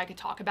things that I could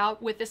talk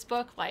about with this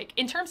book. Like,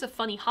 in terms of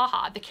funny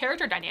haha, the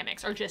character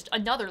dynamics are just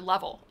another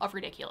level of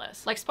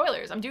ridiculous. Like,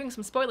 spoilers, I'm doing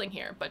some spoiling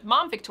here, but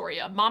Mom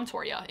Victoria,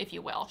 Momtoria, if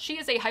you will, she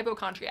is a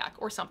hypochondriac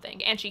or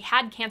something, and she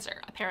had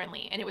cancer,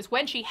 apparently, and it was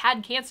when she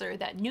had cancer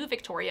that new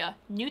Victoria,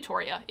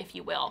 Newtoria, if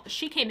you will,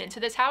 she came into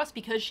this house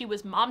because she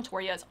was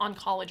Momtoria's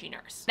oncology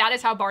nurse. That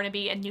is how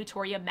Barnaby and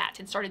Newtoria met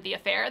and started the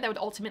affair that would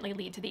ultimately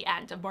lead to the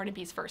end of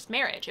Barnaby's first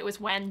marriage. It was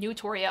when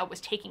Newtoria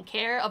was taking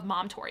care of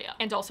Momtoria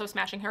and also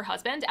smashing her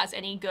husband, as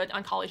any good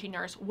oncology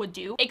nurse would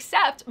do,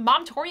 except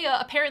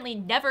Momtoria apparently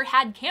never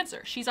had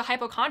cancer. She's a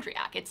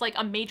hypochondriac. It's like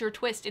a major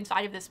twist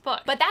inside of this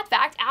book. But that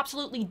fact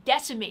absolutely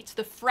decimates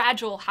the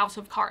fragile house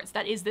of cards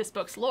that is this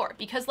book's lore,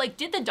 because like,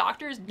 did the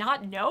doctors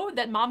not know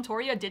that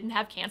Momtoria didn't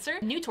have cancer?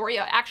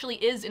 Newtoria actually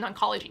is an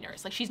oncology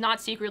nurse. Like, she's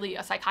not secretly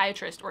a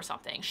psychiatrist or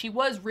something. She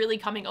was really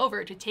coming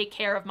over to take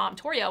care of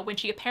Momtoria when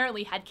she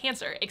apparently had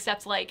cancer,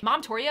 except like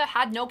Momtoria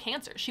had no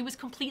cancer. She was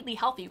completely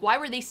healthy. Why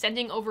were they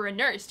sending over a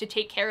nurse to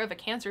take care of a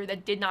cancer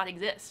that did not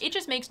exist? It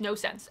just makes no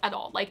sense at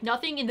all. Like,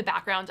 nothing in the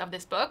background of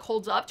this book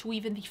holds up to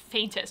even the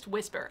faintest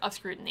whisper of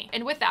scrutiny.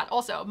 And with that,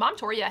 also,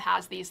 Momtoria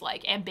has these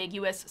like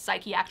ambiguous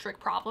psychiatric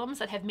problems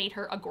that have made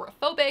her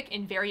agoraphobic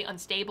and very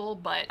unstable,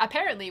 but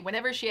apparently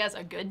whenever she has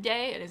a good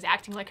day and is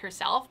acting like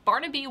herself,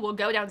 Barnaby will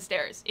go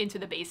downstairs into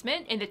the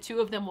basement and the two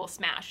of them will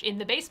smash in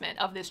the basement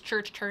of this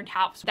church-turned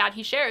house that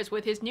he shares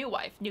with his new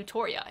wife,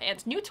 Newtoria. And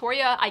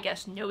Newtoria, I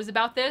guess, knows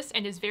about this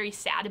and is very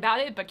sad about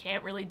it, but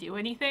can't really do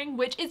anything,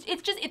 which is,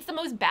 it's the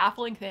most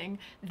baffling thing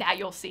that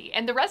you'll see.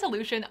 And the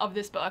resolution of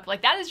this book,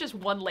 like, that is just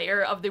one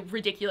layer of the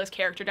ridiculous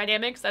character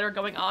dynamics that are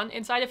going on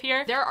inside of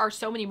here. There are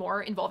so many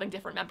more involving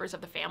different members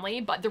of the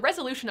family, but the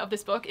resolution of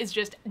this book is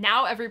just,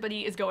 now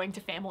everybody is going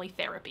to family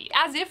therapy,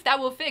 as if that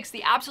will fix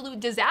the absolute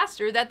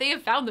disaster that they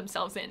have found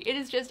themselves in. It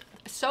is just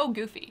so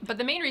goofy. But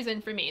the main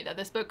reason for me that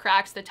this book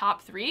cracks the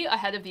top 3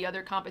 ahead of the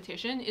other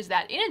competition is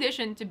that in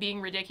addition to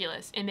being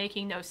ridiculous and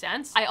making no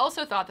sense, I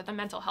also thought that the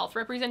mental health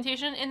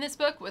representation in this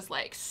book was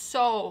like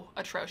so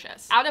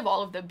atrocious. Out of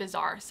all of the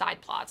bizarre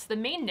side plots, the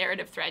main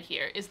narrative thread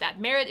here is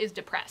that Merritt is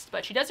depressed,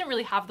 but she doesn't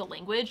really have the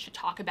language to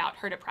talk about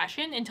her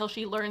depression until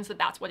she learns that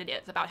that's what it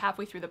is about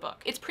halfway through the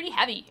book. It's pretty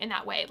heavy in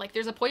that way. Like,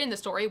 there's a point in the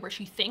story where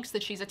she thinks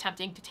that she's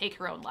attempting to take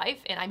her own life,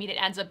 and I mean,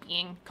 it ends up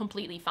being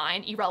completely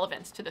fine,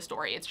 irrelevant to the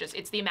story. It's just,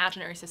 it's the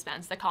imaginary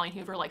suspense that Colleen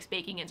Hoover likes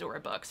baking into her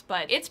books,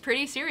 but it's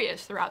pretty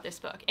serious throughout this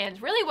book.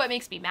 And really what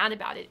makes me mad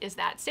about it is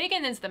that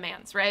Sagan is the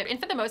man's, right? And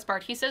for the most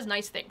part, he says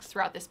nice things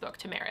throughout this book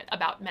to Merritt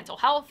about mental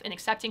health and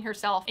accepting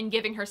herself and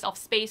giving herself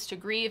space to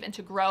grieve and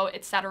to grow,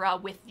 etc.,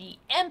 with the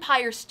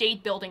Empire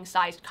State Building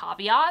sized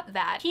caveat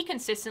that he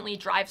consistently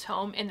drives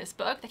home in this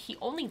book that he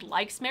only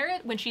likes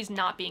Merritt when she's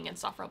not being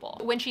insufferable,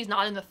 when she's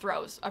not in the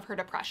throes of her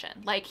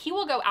depression. Like, he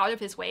will go out of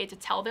his way to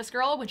tell this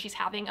girl when she's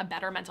having a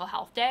better mental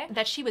health day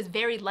that she was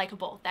very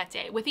likable that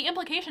day, with the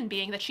implication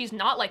being that she's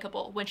not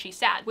likable when she's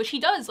sad, which he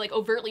does like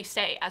overtly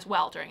say as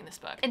well during this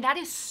book. And that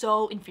is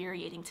so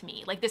infuriating to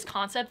me. Like, this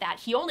concept that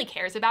he only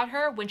cares about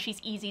her when she's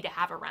easy to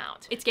have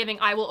around. It's giving,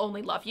 I will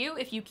only love you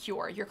if you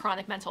cure your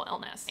chronic mental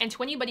illness. And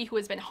to anybody who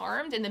has been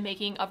harmed in the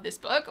making of this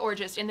book or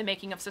just in the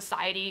making of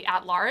society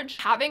at large,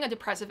 having a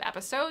depressive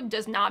episode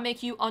does not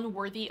make you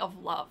unworthy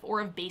of love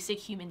or of basic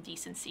human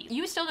decency.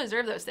 You still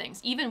deserve those things,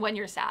 even when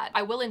you're sad.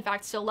 I will in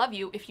fact still love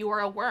you if you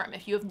are a worm,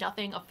 if you have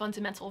nothing of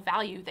fundamental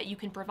value that you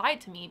can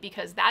provide to me,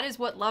 because that is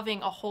what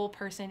loving a whole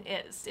person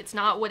is. It's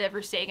not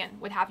whatever Sagan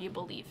would have you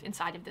believe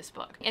inside of this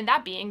book. And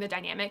that being the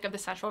dynamic of the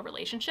central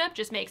relationship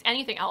just makes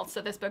anything else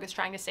that this book is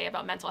trying to say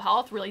about mental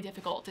health really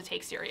difficult to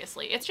take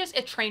seriously. It's just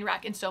a train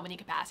wreck in so many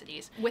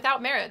capacities.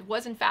 Without Merritt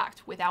was in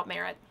fact without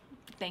Merritt.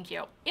 Thank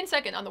you. In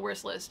second on the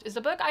worst list is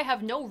a book I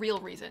have no real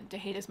reason to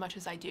hate as much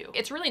as I do.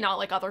 It's really not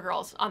like other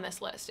girls on this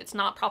list. It's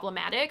not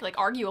problematic. Like,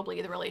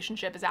 arguably the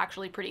relationship is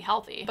actually pretty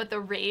healthy. But the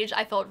rage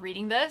I felt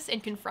reading this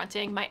and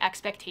confronting my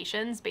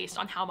expectations based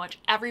on how much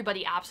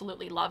everybody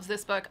absolutely loves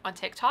this book on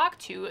TikTok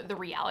to the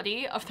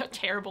reality of the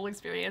terrible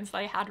experience that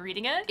I had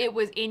reading it, it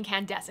was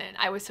incandescent.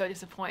 I was so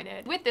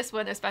disappointed. With this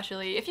one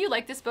especially, if you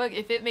like this book,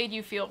 if it made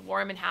you feel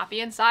warm and happy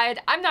inside,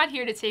 I'm not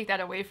here to take that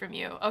away from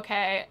you,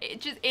 okay?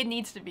 It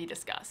needs to be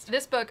discussed.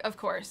 This book, of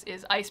course,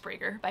 is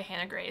Icebreaker by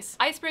Hannah Grace.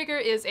 Icebreaker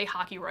is a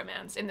hockey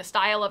romance in the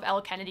style of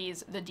Elle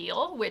Kennedy's The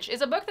Deal, which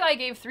is a book that I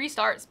gave 3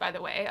 stars, by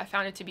the way. I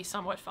found it to be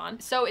somewhat fun.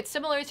 So it's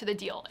similar to The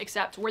Deal,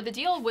 except where The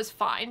Deal was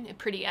fine and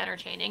pretty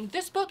entertaining,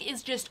 this book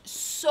is just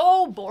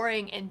so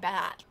boring and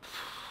bad.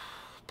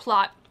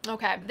 Plot.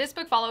 Okay, this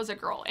book follows a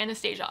girl,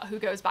 Anastasia, who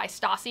goes by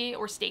Stassi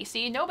or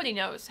Stacy. Nobody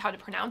knows how to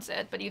pronounce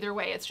it, but either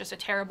way, it's just a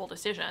terrible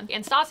decision.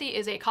 And Stassi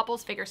is a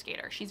couples figure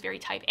skater. She's very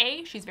type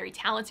A, she's very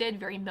talented,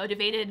 very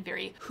motivated,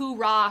 very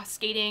hoorah,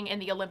 skating in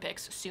the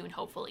Olympics soon,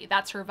 hopefully.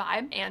 That's her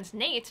vibe. And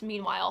Nate,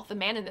 meanwhile, the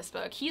man in this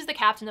book, he's the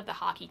captain of the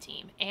hockey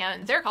team.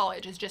 And their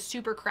college is just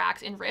super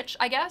cracked and rich,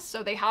 I guess,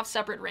 so they have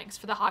separate rinks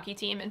for the hockey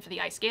team and for the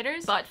ice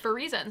skaters, but for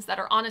reasons that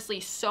are honestly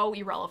so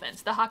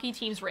irrelevant. The hockey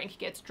team's rink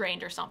gets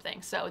drained or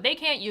something, so they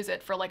can't use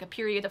it for like a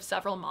period of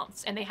several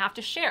months, and they have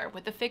to share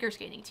with the figure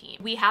skating team.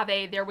 We have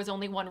a there was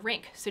only one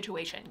rink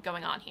situation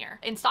going on here.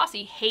 And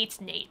Stassi hates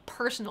Nate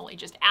personally,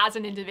 just as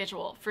an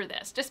individual, for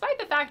this. Despite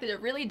the fact that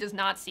it really does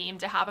not seem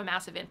to have a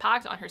massive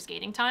impact on her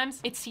skating times,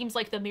 it seems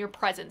like the mere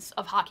presence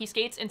of hockey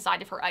skates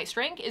inside of her ice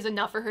rink is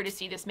enough for her to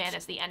see this man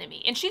as the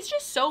enemy. And she's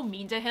just so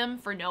mean to him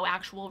for no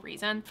actual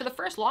reason. For the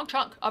first long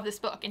chunk of this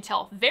book,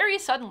 until very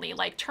suddenly,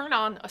 like, turn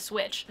on a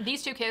switch,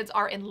 these two kids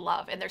are in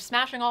love, and they're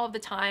smashing all of the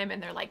time,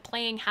 and they're like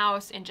playing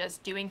house and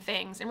just doing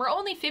things. And we're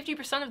only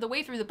 50% of the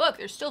way through the book.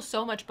 There's still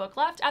so much book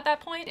left at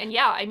that point. And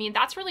yeah, I mean,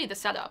 that's really the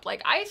setup.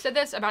 Like, I said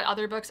this about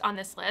other books on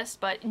this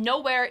list, but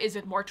nowhere is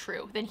it more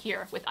true than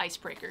here with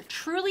Icebreaker.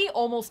 Truly,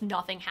 almost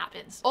nothing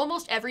happens.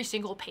 Almost every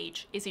single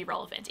page is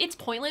irrelevant. It's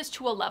pointless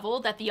to a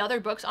level that the other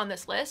books on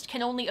this list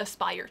can only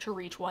aspire to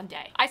reach one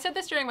day. I said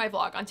this during my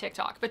vlog on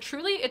TikTok, but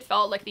truly it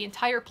felt like the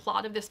entire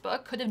plot of this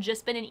book could have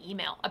just been an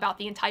email about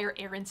the entire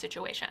Aaron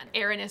situation.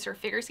 Aaron is her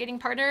figure skating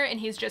partner, and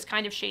he's just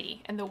kind of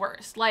shady and the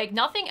worst. Like,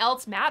 nothing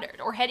else mattered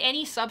or had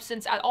any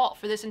substance at all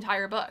for this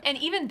entire book. And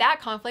even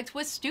that conflict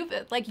was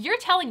stupid. Like, you're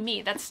telling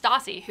me that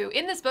Stassi, who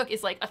in this book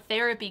is like a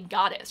therapy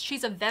goddess,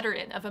 she's a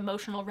veteran of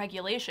emotional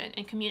regulation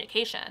and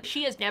communication.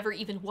 She has never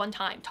even one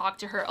time talked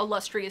to her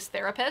illustrious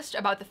therapist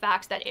about the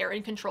fact that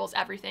Aaron controls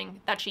everything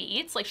that she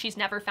eats. Like, she's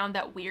never found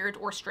that weird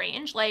or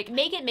strange. Like,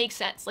 make it make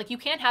sense. Like, you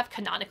can't have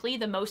canonically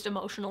the most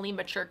emotionally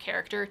mature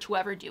character to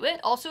ever do it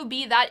also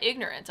be that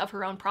ignorant of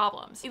her own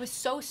problems. It was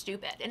so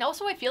stupid. And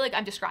also I feel like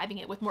I'm describing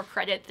it with more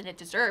credit than it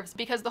deserves,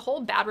 because the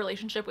whole bad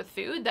relationship with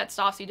food that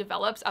Stassi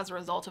develops as a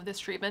result of this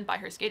treatment by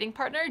her skating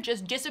partner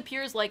just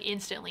disappears like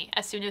instantly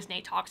as soon as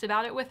Nate talks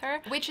about it with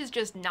her, which is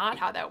just not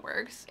how that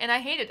works. And I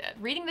hated it.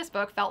 Reading this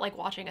book felt like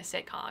watching a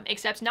sitcom,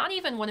 except not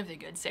even one of the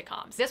good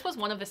sitcoms. This was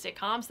one of the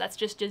sitcoms that's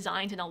just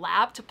designed in a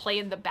lab to play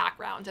in the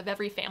background of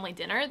every family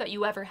dinner that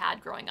you ever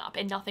had growing up,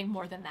 and nothing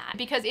more than that.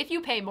 Because if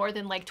you pay more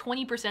than like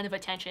 20% of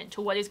attention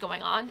to what is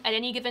going on at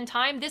any given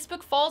time, this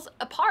book falls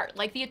apart.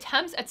 Like, the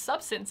attempts at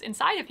substance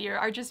inside of here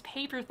are just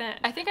paper thin.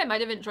 I think I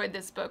might have enjoyed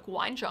this book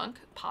wine drunk,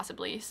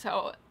 possibly,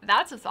 so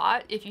that's a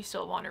thought if you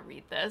still want to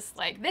read this.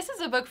 Like, this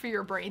is a book for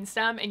your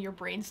brainstem and your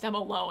brainstem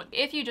alone.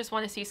 If you just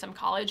want to see some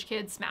college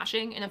kids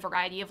smashing in a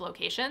variety of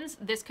locations,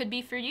 this could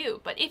be for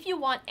you. But if you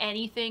want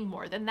anything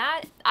more than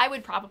that, I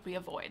would probably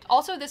avoid.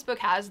 Also, this book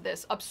has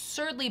this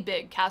absurdly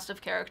big cast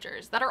of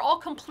characters that are all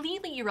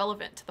completely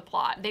irrelevant to the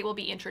plot. They will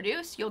be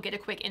introduced, you'll get a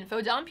quick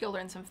info dump, you'll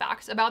learn some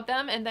facts about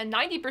them, and then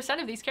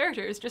 90% of these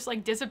characters just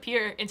like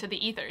disappear into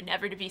the ether,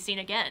 never to be seen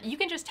again. You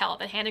can just tell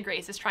that Hannah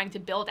Grace is trying to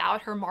build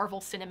out her Marvel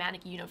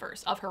Cinematic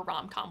Universe of her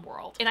rom-com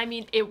world. And I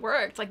mean, it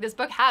worked. Like, this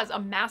book has a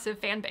massive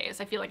fan base.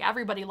 I feel like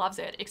everybody loves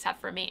it except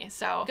for me.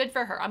 So good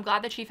for her. I'm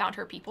glad that she found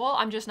her people.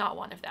 I'm just not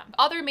one of them.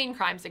 Other main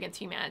crimes against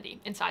humanity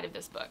inside of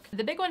this book.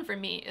 The big one for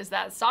me is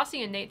that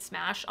Stassi and Nate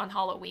smash on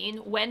Halloween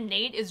when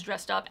Nate is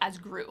dressed up as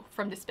Gru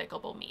from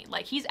Despicable Me.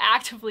 Like, he's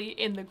actively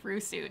in the Gru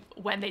suit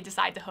when they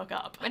decide to hook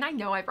up. And I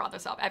know I brought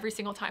this up every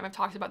single time I've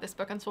talked about this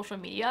book on social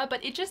media,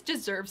 but it just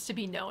deserves to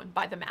be known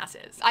by the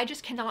masses. I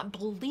just cannot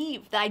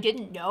believe that I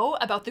didn't know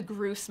about the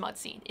Gru smut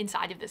scene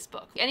inside of this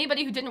book.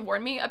 Anybody who didn't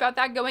warn me about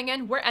that going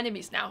in, we're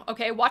enemies now,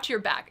 okay? Watch your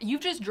back.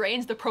 You've just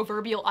drained the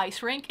proverbial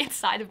ice rink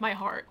inside of my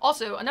heart.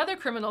 Also, another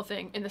criminal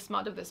thing in the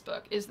smut of this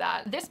book is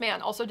that this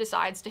man also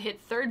decides to hit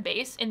third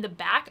base in the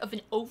back of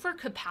an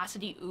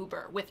overcapacity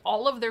Uber with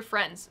all of their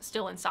friends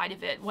still inside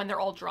of it when they're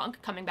all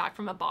drunk coming back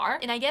from a bar.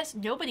 And I guess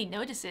nobody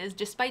notices,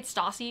 despite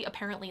Stassi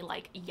apparently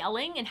like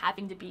yelling and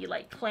having to be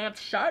like clamped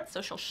shut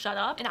so she'll shut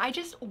up. And I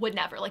just would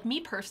never, like, me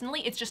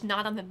personally, it's just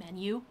not on the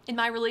menu in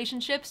my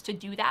relationships to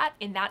do that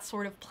in that sort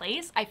sort of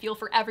place. I feel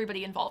for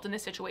everybody involved in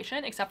this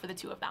situation except for the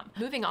two of them.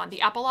 Moving on,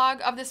 the epilogue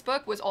of this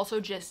book was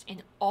also just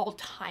an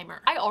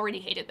all-timer. I already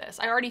hated this.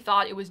 I already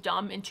thought it was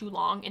dumb and too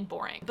long and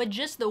boring. But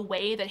just the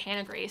way that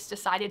Hannah Grace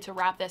decided to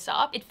wrap this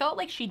up, it felt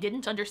like she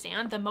didn't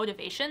understand the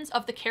motivations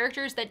of the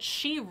characters that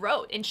she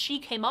wrote and she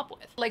came up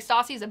with. Like,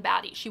 Stassi's a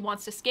baddie. She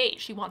wants to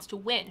skate. She wants to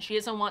win. She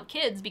doesn't want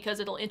kids because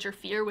it'll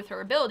interfere with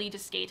her ability to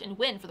skate and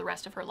win for the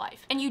rest of her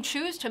life. And you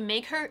choose to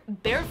make her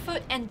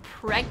barefoot and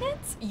pregnant?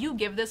 You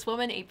give this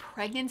woman a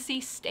pregnancy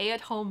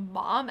stay-at-home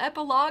mom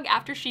epilogue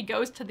after she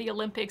goes to the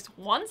Olympics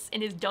once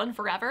and is done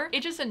forever?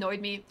 It just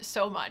annoyed me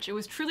so much. It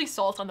was truly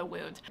salt on the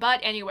wound. But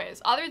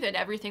anyways, other than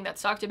everything that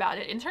sucked about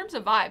it, in terms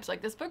of vibes,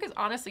 like, this book is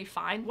honestly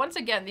fine. Once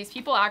again, these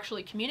people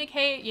actually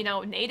communicate. You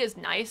know, Nate is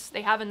nice.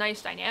 They have a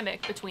nice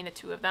dynamic between the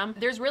two of them.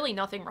 There's really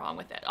nothing wrong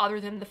with it,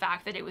 other than the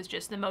fact that it was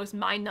just the most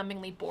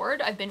mind-numbingly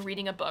bored I've been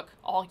reading a book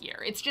all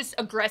year. It's just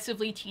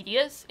aggressively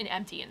tedious and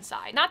empty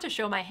inside. Not to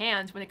show my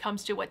hands when it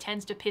comes to what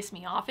tends to piss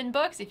me off in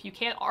books, if you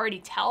can't already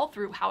tell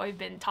through how I've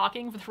been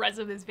talking for the rest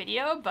of this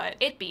video, but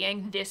it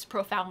being this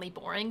profoundly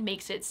boring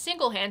makes it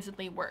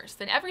single-handedly worse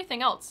than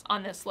everything else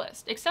on this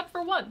list, except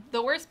for one,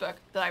 the worst book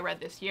that I read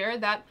this year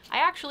that I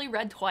actually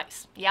read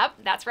twice. Yep,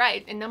 that's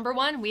right. In number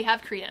one, we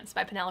have Credence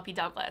by Penelope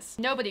Douglas.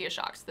 Nobody is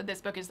shocked that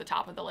this book is the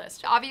top of the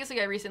list.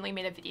 Obviously, I recently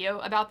made a video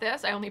about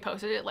this. I only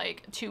posted it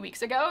like 2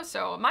 weeks ago,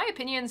 so my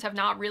opinions have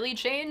not really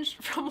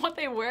changed from what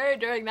they were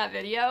during that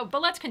video,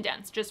 but let's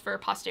condense just for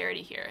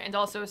posterity here, and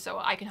also so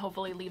I can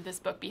hopefully leave this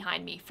book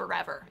behind me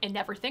forever and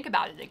never think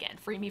about it again.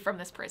 Free me from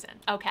this prison.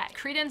 Okay,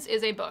 Credence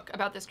is a book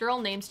about this girl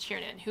named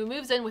Tiernan who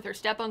moves in with her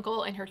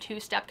step-uncle and her two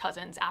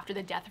step-cousins after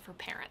the death of her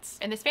parents.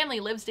 And this family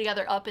lives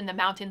together up in the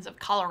mountains of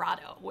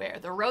Colorado, where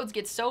the roads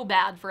get so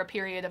bad for a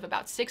period of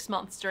about 6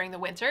 months during the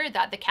winter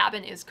that the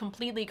cabin is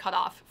completely cut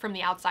off from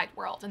the outside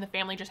world, and the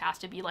family just has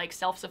to be like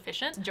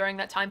self-sufficient during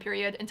that time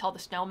period until the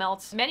snow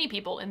melts. Many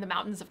people in the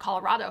mountains of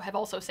Colorado have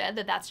also said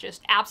that that's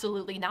just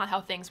absolutely not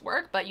how things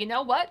work, but you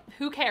know what?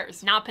 Who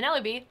cares? Not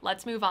Penelope.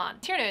 Let's move on.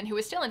 Tiernan, who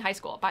is still in high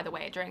school, by the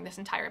way, during this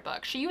entire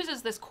book, she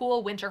uses this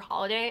cool winter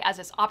holiday as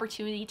this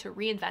opportunity to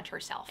reinvent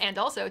herself, and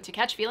also to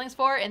catch feelings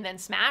for and then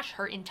smash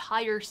her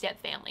entire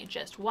step family,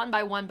 just one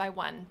by one by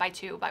one, by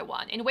two by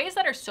one, in ways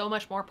that are so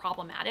much more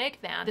problematic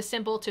than the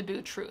simple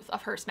taboo truth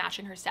of her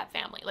smashing her step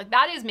family. Like,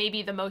 that is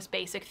maybe the most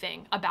basic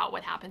thing about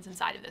what happens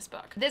inside of this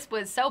book. This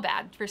was so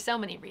bad for so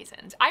many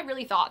reasons. I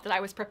really thought that I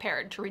was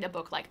prepared to read a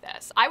book like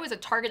this. I was a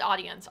target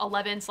audience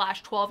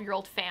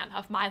 11/12-year-old fan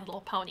of My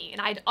Little Pony,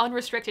 and I had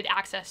unrestricted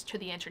access to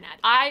the internet.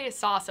 I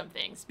saw some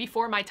things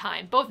before my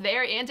time, both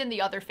there and in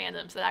the other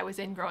fandoms that I was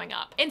in growing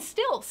up. And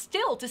still,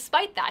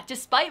 despite that,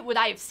 despite what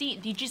I have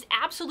seen, the just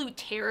absolute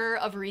terror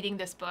of reading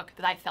this book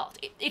that I felt,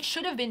 it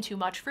should have been too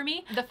much for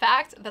me. The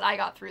fact that I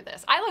got through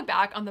this, I look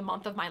back on the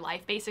month of my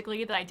life,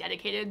 basically, that I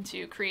dedicated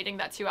to creating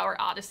that 2-hour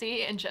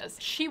odyssey, and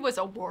just, she was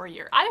a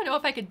warrior. I don't know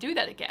if I could do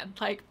that again.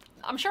 Like,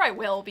 I'm sure I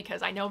will,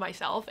 because I know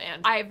myself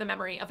and I have the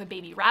memory of a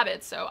baby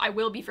rabbit, so I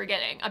will be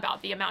forgetting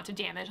about the amount of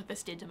damage that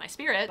this did to my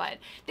spirit, but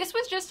this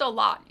was just a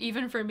lot,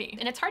 even for me.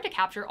 And it's hard to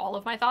capture all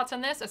of my thoughts on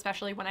this,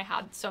 especially when I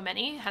had so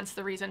many, hence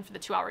the reason for the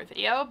 2-hour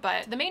video,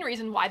 but the main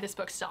reason why this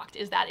book sucked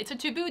is that it's a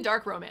taboo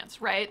dark romance,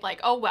 right?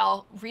 Like, oh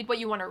well, read what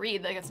you want to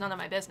read, like, it's none of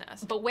my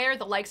business. But where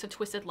the likes of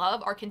Twisted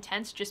Love are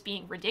content just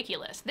being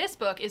ridiculous, this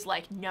book is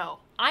like, no,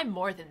 I'm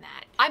more than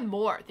that. I'm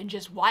more than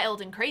just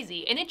wild and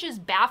crazy, and it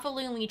just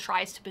bafflingly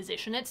tries to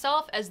position itself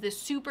as this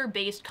super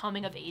based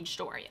coming of age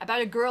story about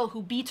a girl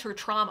who beats her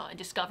trauma and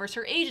discovers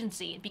her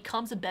agency and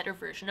becomes a better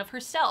version of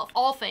herself,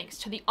 all thanks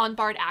to the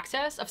unbarred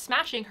access of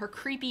smashing her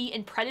creepy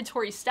and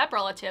predatory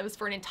step-relatives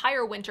for an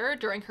entire winter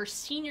during her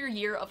senior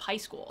year of high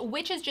school,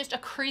 which is just a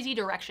crazy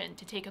direction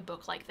to take a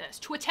book like this.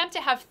 To attempt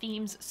to have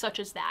themes such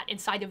as that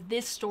inside of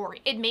this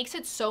story, it makes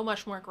it so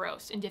much more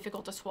gross and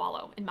difficult to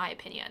swallow, in my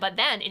opinion. But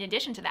then, in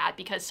addition to that,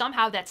 because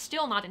somehow that's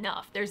still not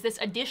enough, there's this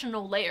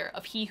additional layer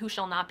of he who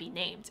shall not be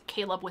named,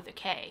 Caleb with a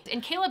K.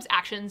 And Caleb's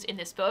actions in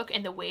this book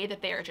and the way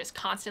that they are just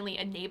constantly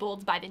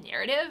enabled by the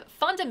narrative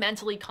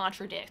fundamentally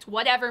contradict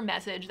whatever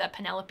message that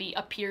Penelope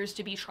appears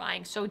to be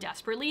trying so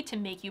desperately to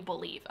make you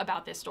believe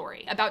about this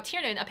story. About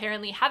Tiernan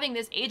apparently having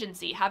this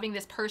agency, having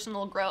this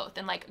personal growth,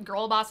 and like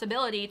girl boss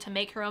ability to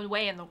make her own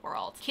way in the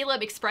world.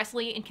 Caleb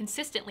expressly and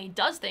consistently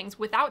does things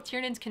without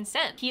Tiernan's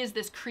consent. He is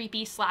this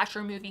creepy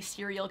slasher movie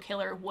serial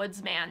killer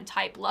woodsman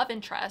type love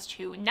interest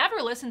who never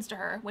listens to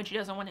her when she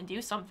doesn't want to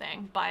do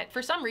something, but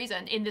for some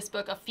reason in this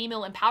book of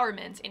female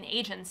empowerment and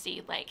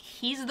agency, like,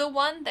 he's the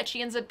one that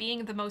she ends up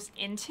being the most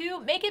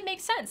into. Make it make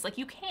sense. Like,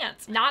 you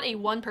can't. Not a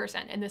one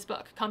person in this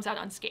book comes out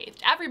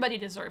unscathed. Everybody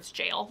deserves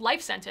jail,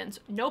 life sentence,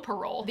 no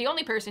parole. The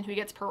only person who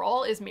gets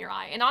parole is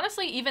Mirai, and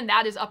honestly even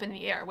that is up in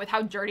the air with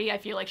how dirty I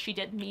feel like she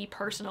did me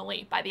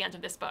personally by the end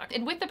of this book.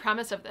 And with the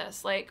premise of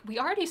this, like, we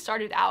already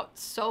started out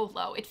so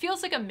low. It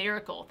feels like a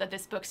miracle that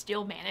this book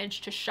still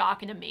managed to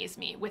shock and amaze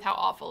me with how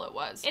awful it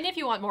was. And if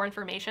you want more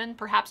information,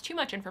 perhaps too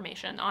much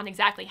information on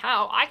exactly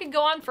how, I could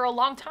go on for a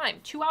long long time,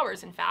 2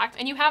 hours in fact,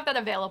 and you have that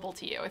available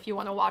to you if you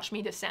want to watch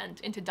me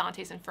descend into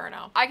Dante's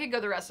Inferno. I could go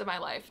the rest of my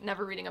life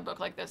never reading a book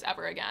like this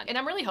ever again. And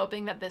I'm really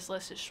hoping that this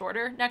list is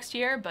shorter next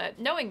year, but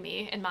knowing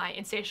me and my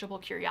insatiable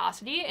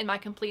curiosity and my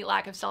complete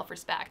lack of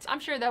self-respect, I'm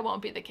sure that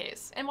won't be the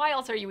case. And why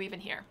else are you even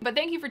here? But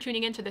thank you for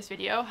tuning into this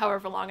video,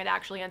 however long it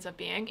actually ends up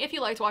being. If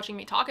you liked watching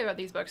me talk about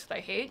these books that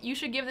I hate, you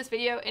should give this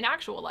video an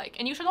actual like,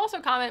 and you should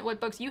also comment what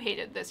books you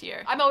hated this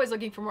year. I'm always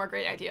looking for more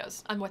great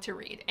ideas on what to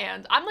read,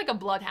 and I'm like a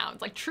bloodhound.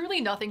 Like,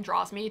 truly nothing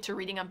draws me to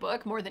reading a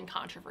book more than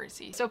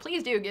controversy. So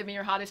please do give me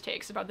your hottest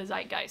takes about the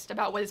zeitgeist,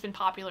 about what has been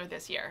popular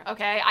this year,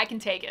 okay? I can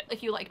take it.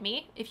 If you like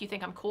me, if you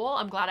think I'm cool,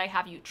 I'm glad I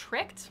have you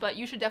tricked, but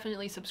you should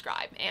definitely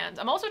subscribe. And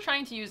I'm also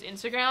trying to use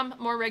Instagram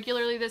more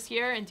regularly this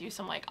year and do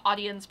some like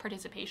audience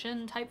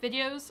participation type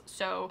videos.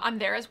 So I'm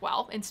there as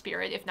well, in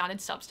spirit, if not in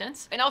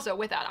substance. And also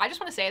with that, I just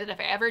want to say that if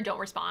I ever don't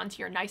respond to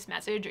your nice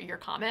message or your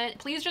comment,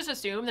 please just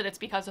assume that it's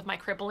because of my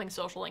crippling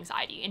social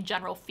anxiety and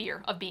general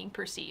fear of being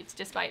perceived,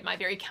 despite my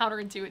very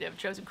counterintuitive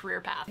chosen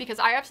career path. Because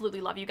I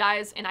absolutely love you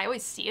guys, and I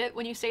always see it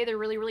when you say the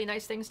really, really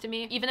nice things to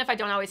me, even if I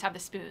don't always have the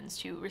spoons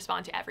to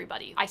respond to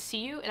everybody. I see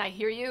you and I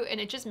hear you, and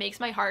it just makes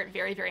my heart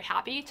very, very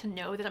happy to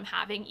know that I'm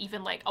having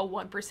even like a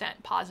 1%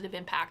 positive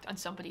impact on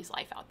somebody's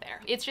life out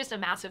there. It's just a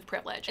massive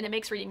privilege, and it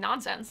makes reading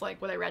nonsense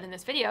like what I read in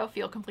this video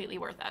feel completely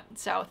worth it.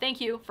 So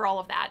thank you for all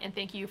of that, and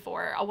thank you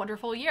for a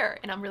wonderful year,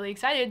 and I'm really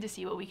excited to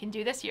see what we can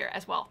do this year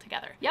as well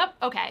together. Yep,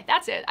 okay,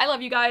 that's it. I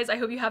love you guys. I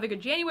hope you have a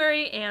good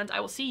January, and I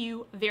will see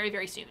you very,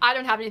 very soon. I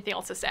don't have anything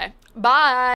else to say. Bye!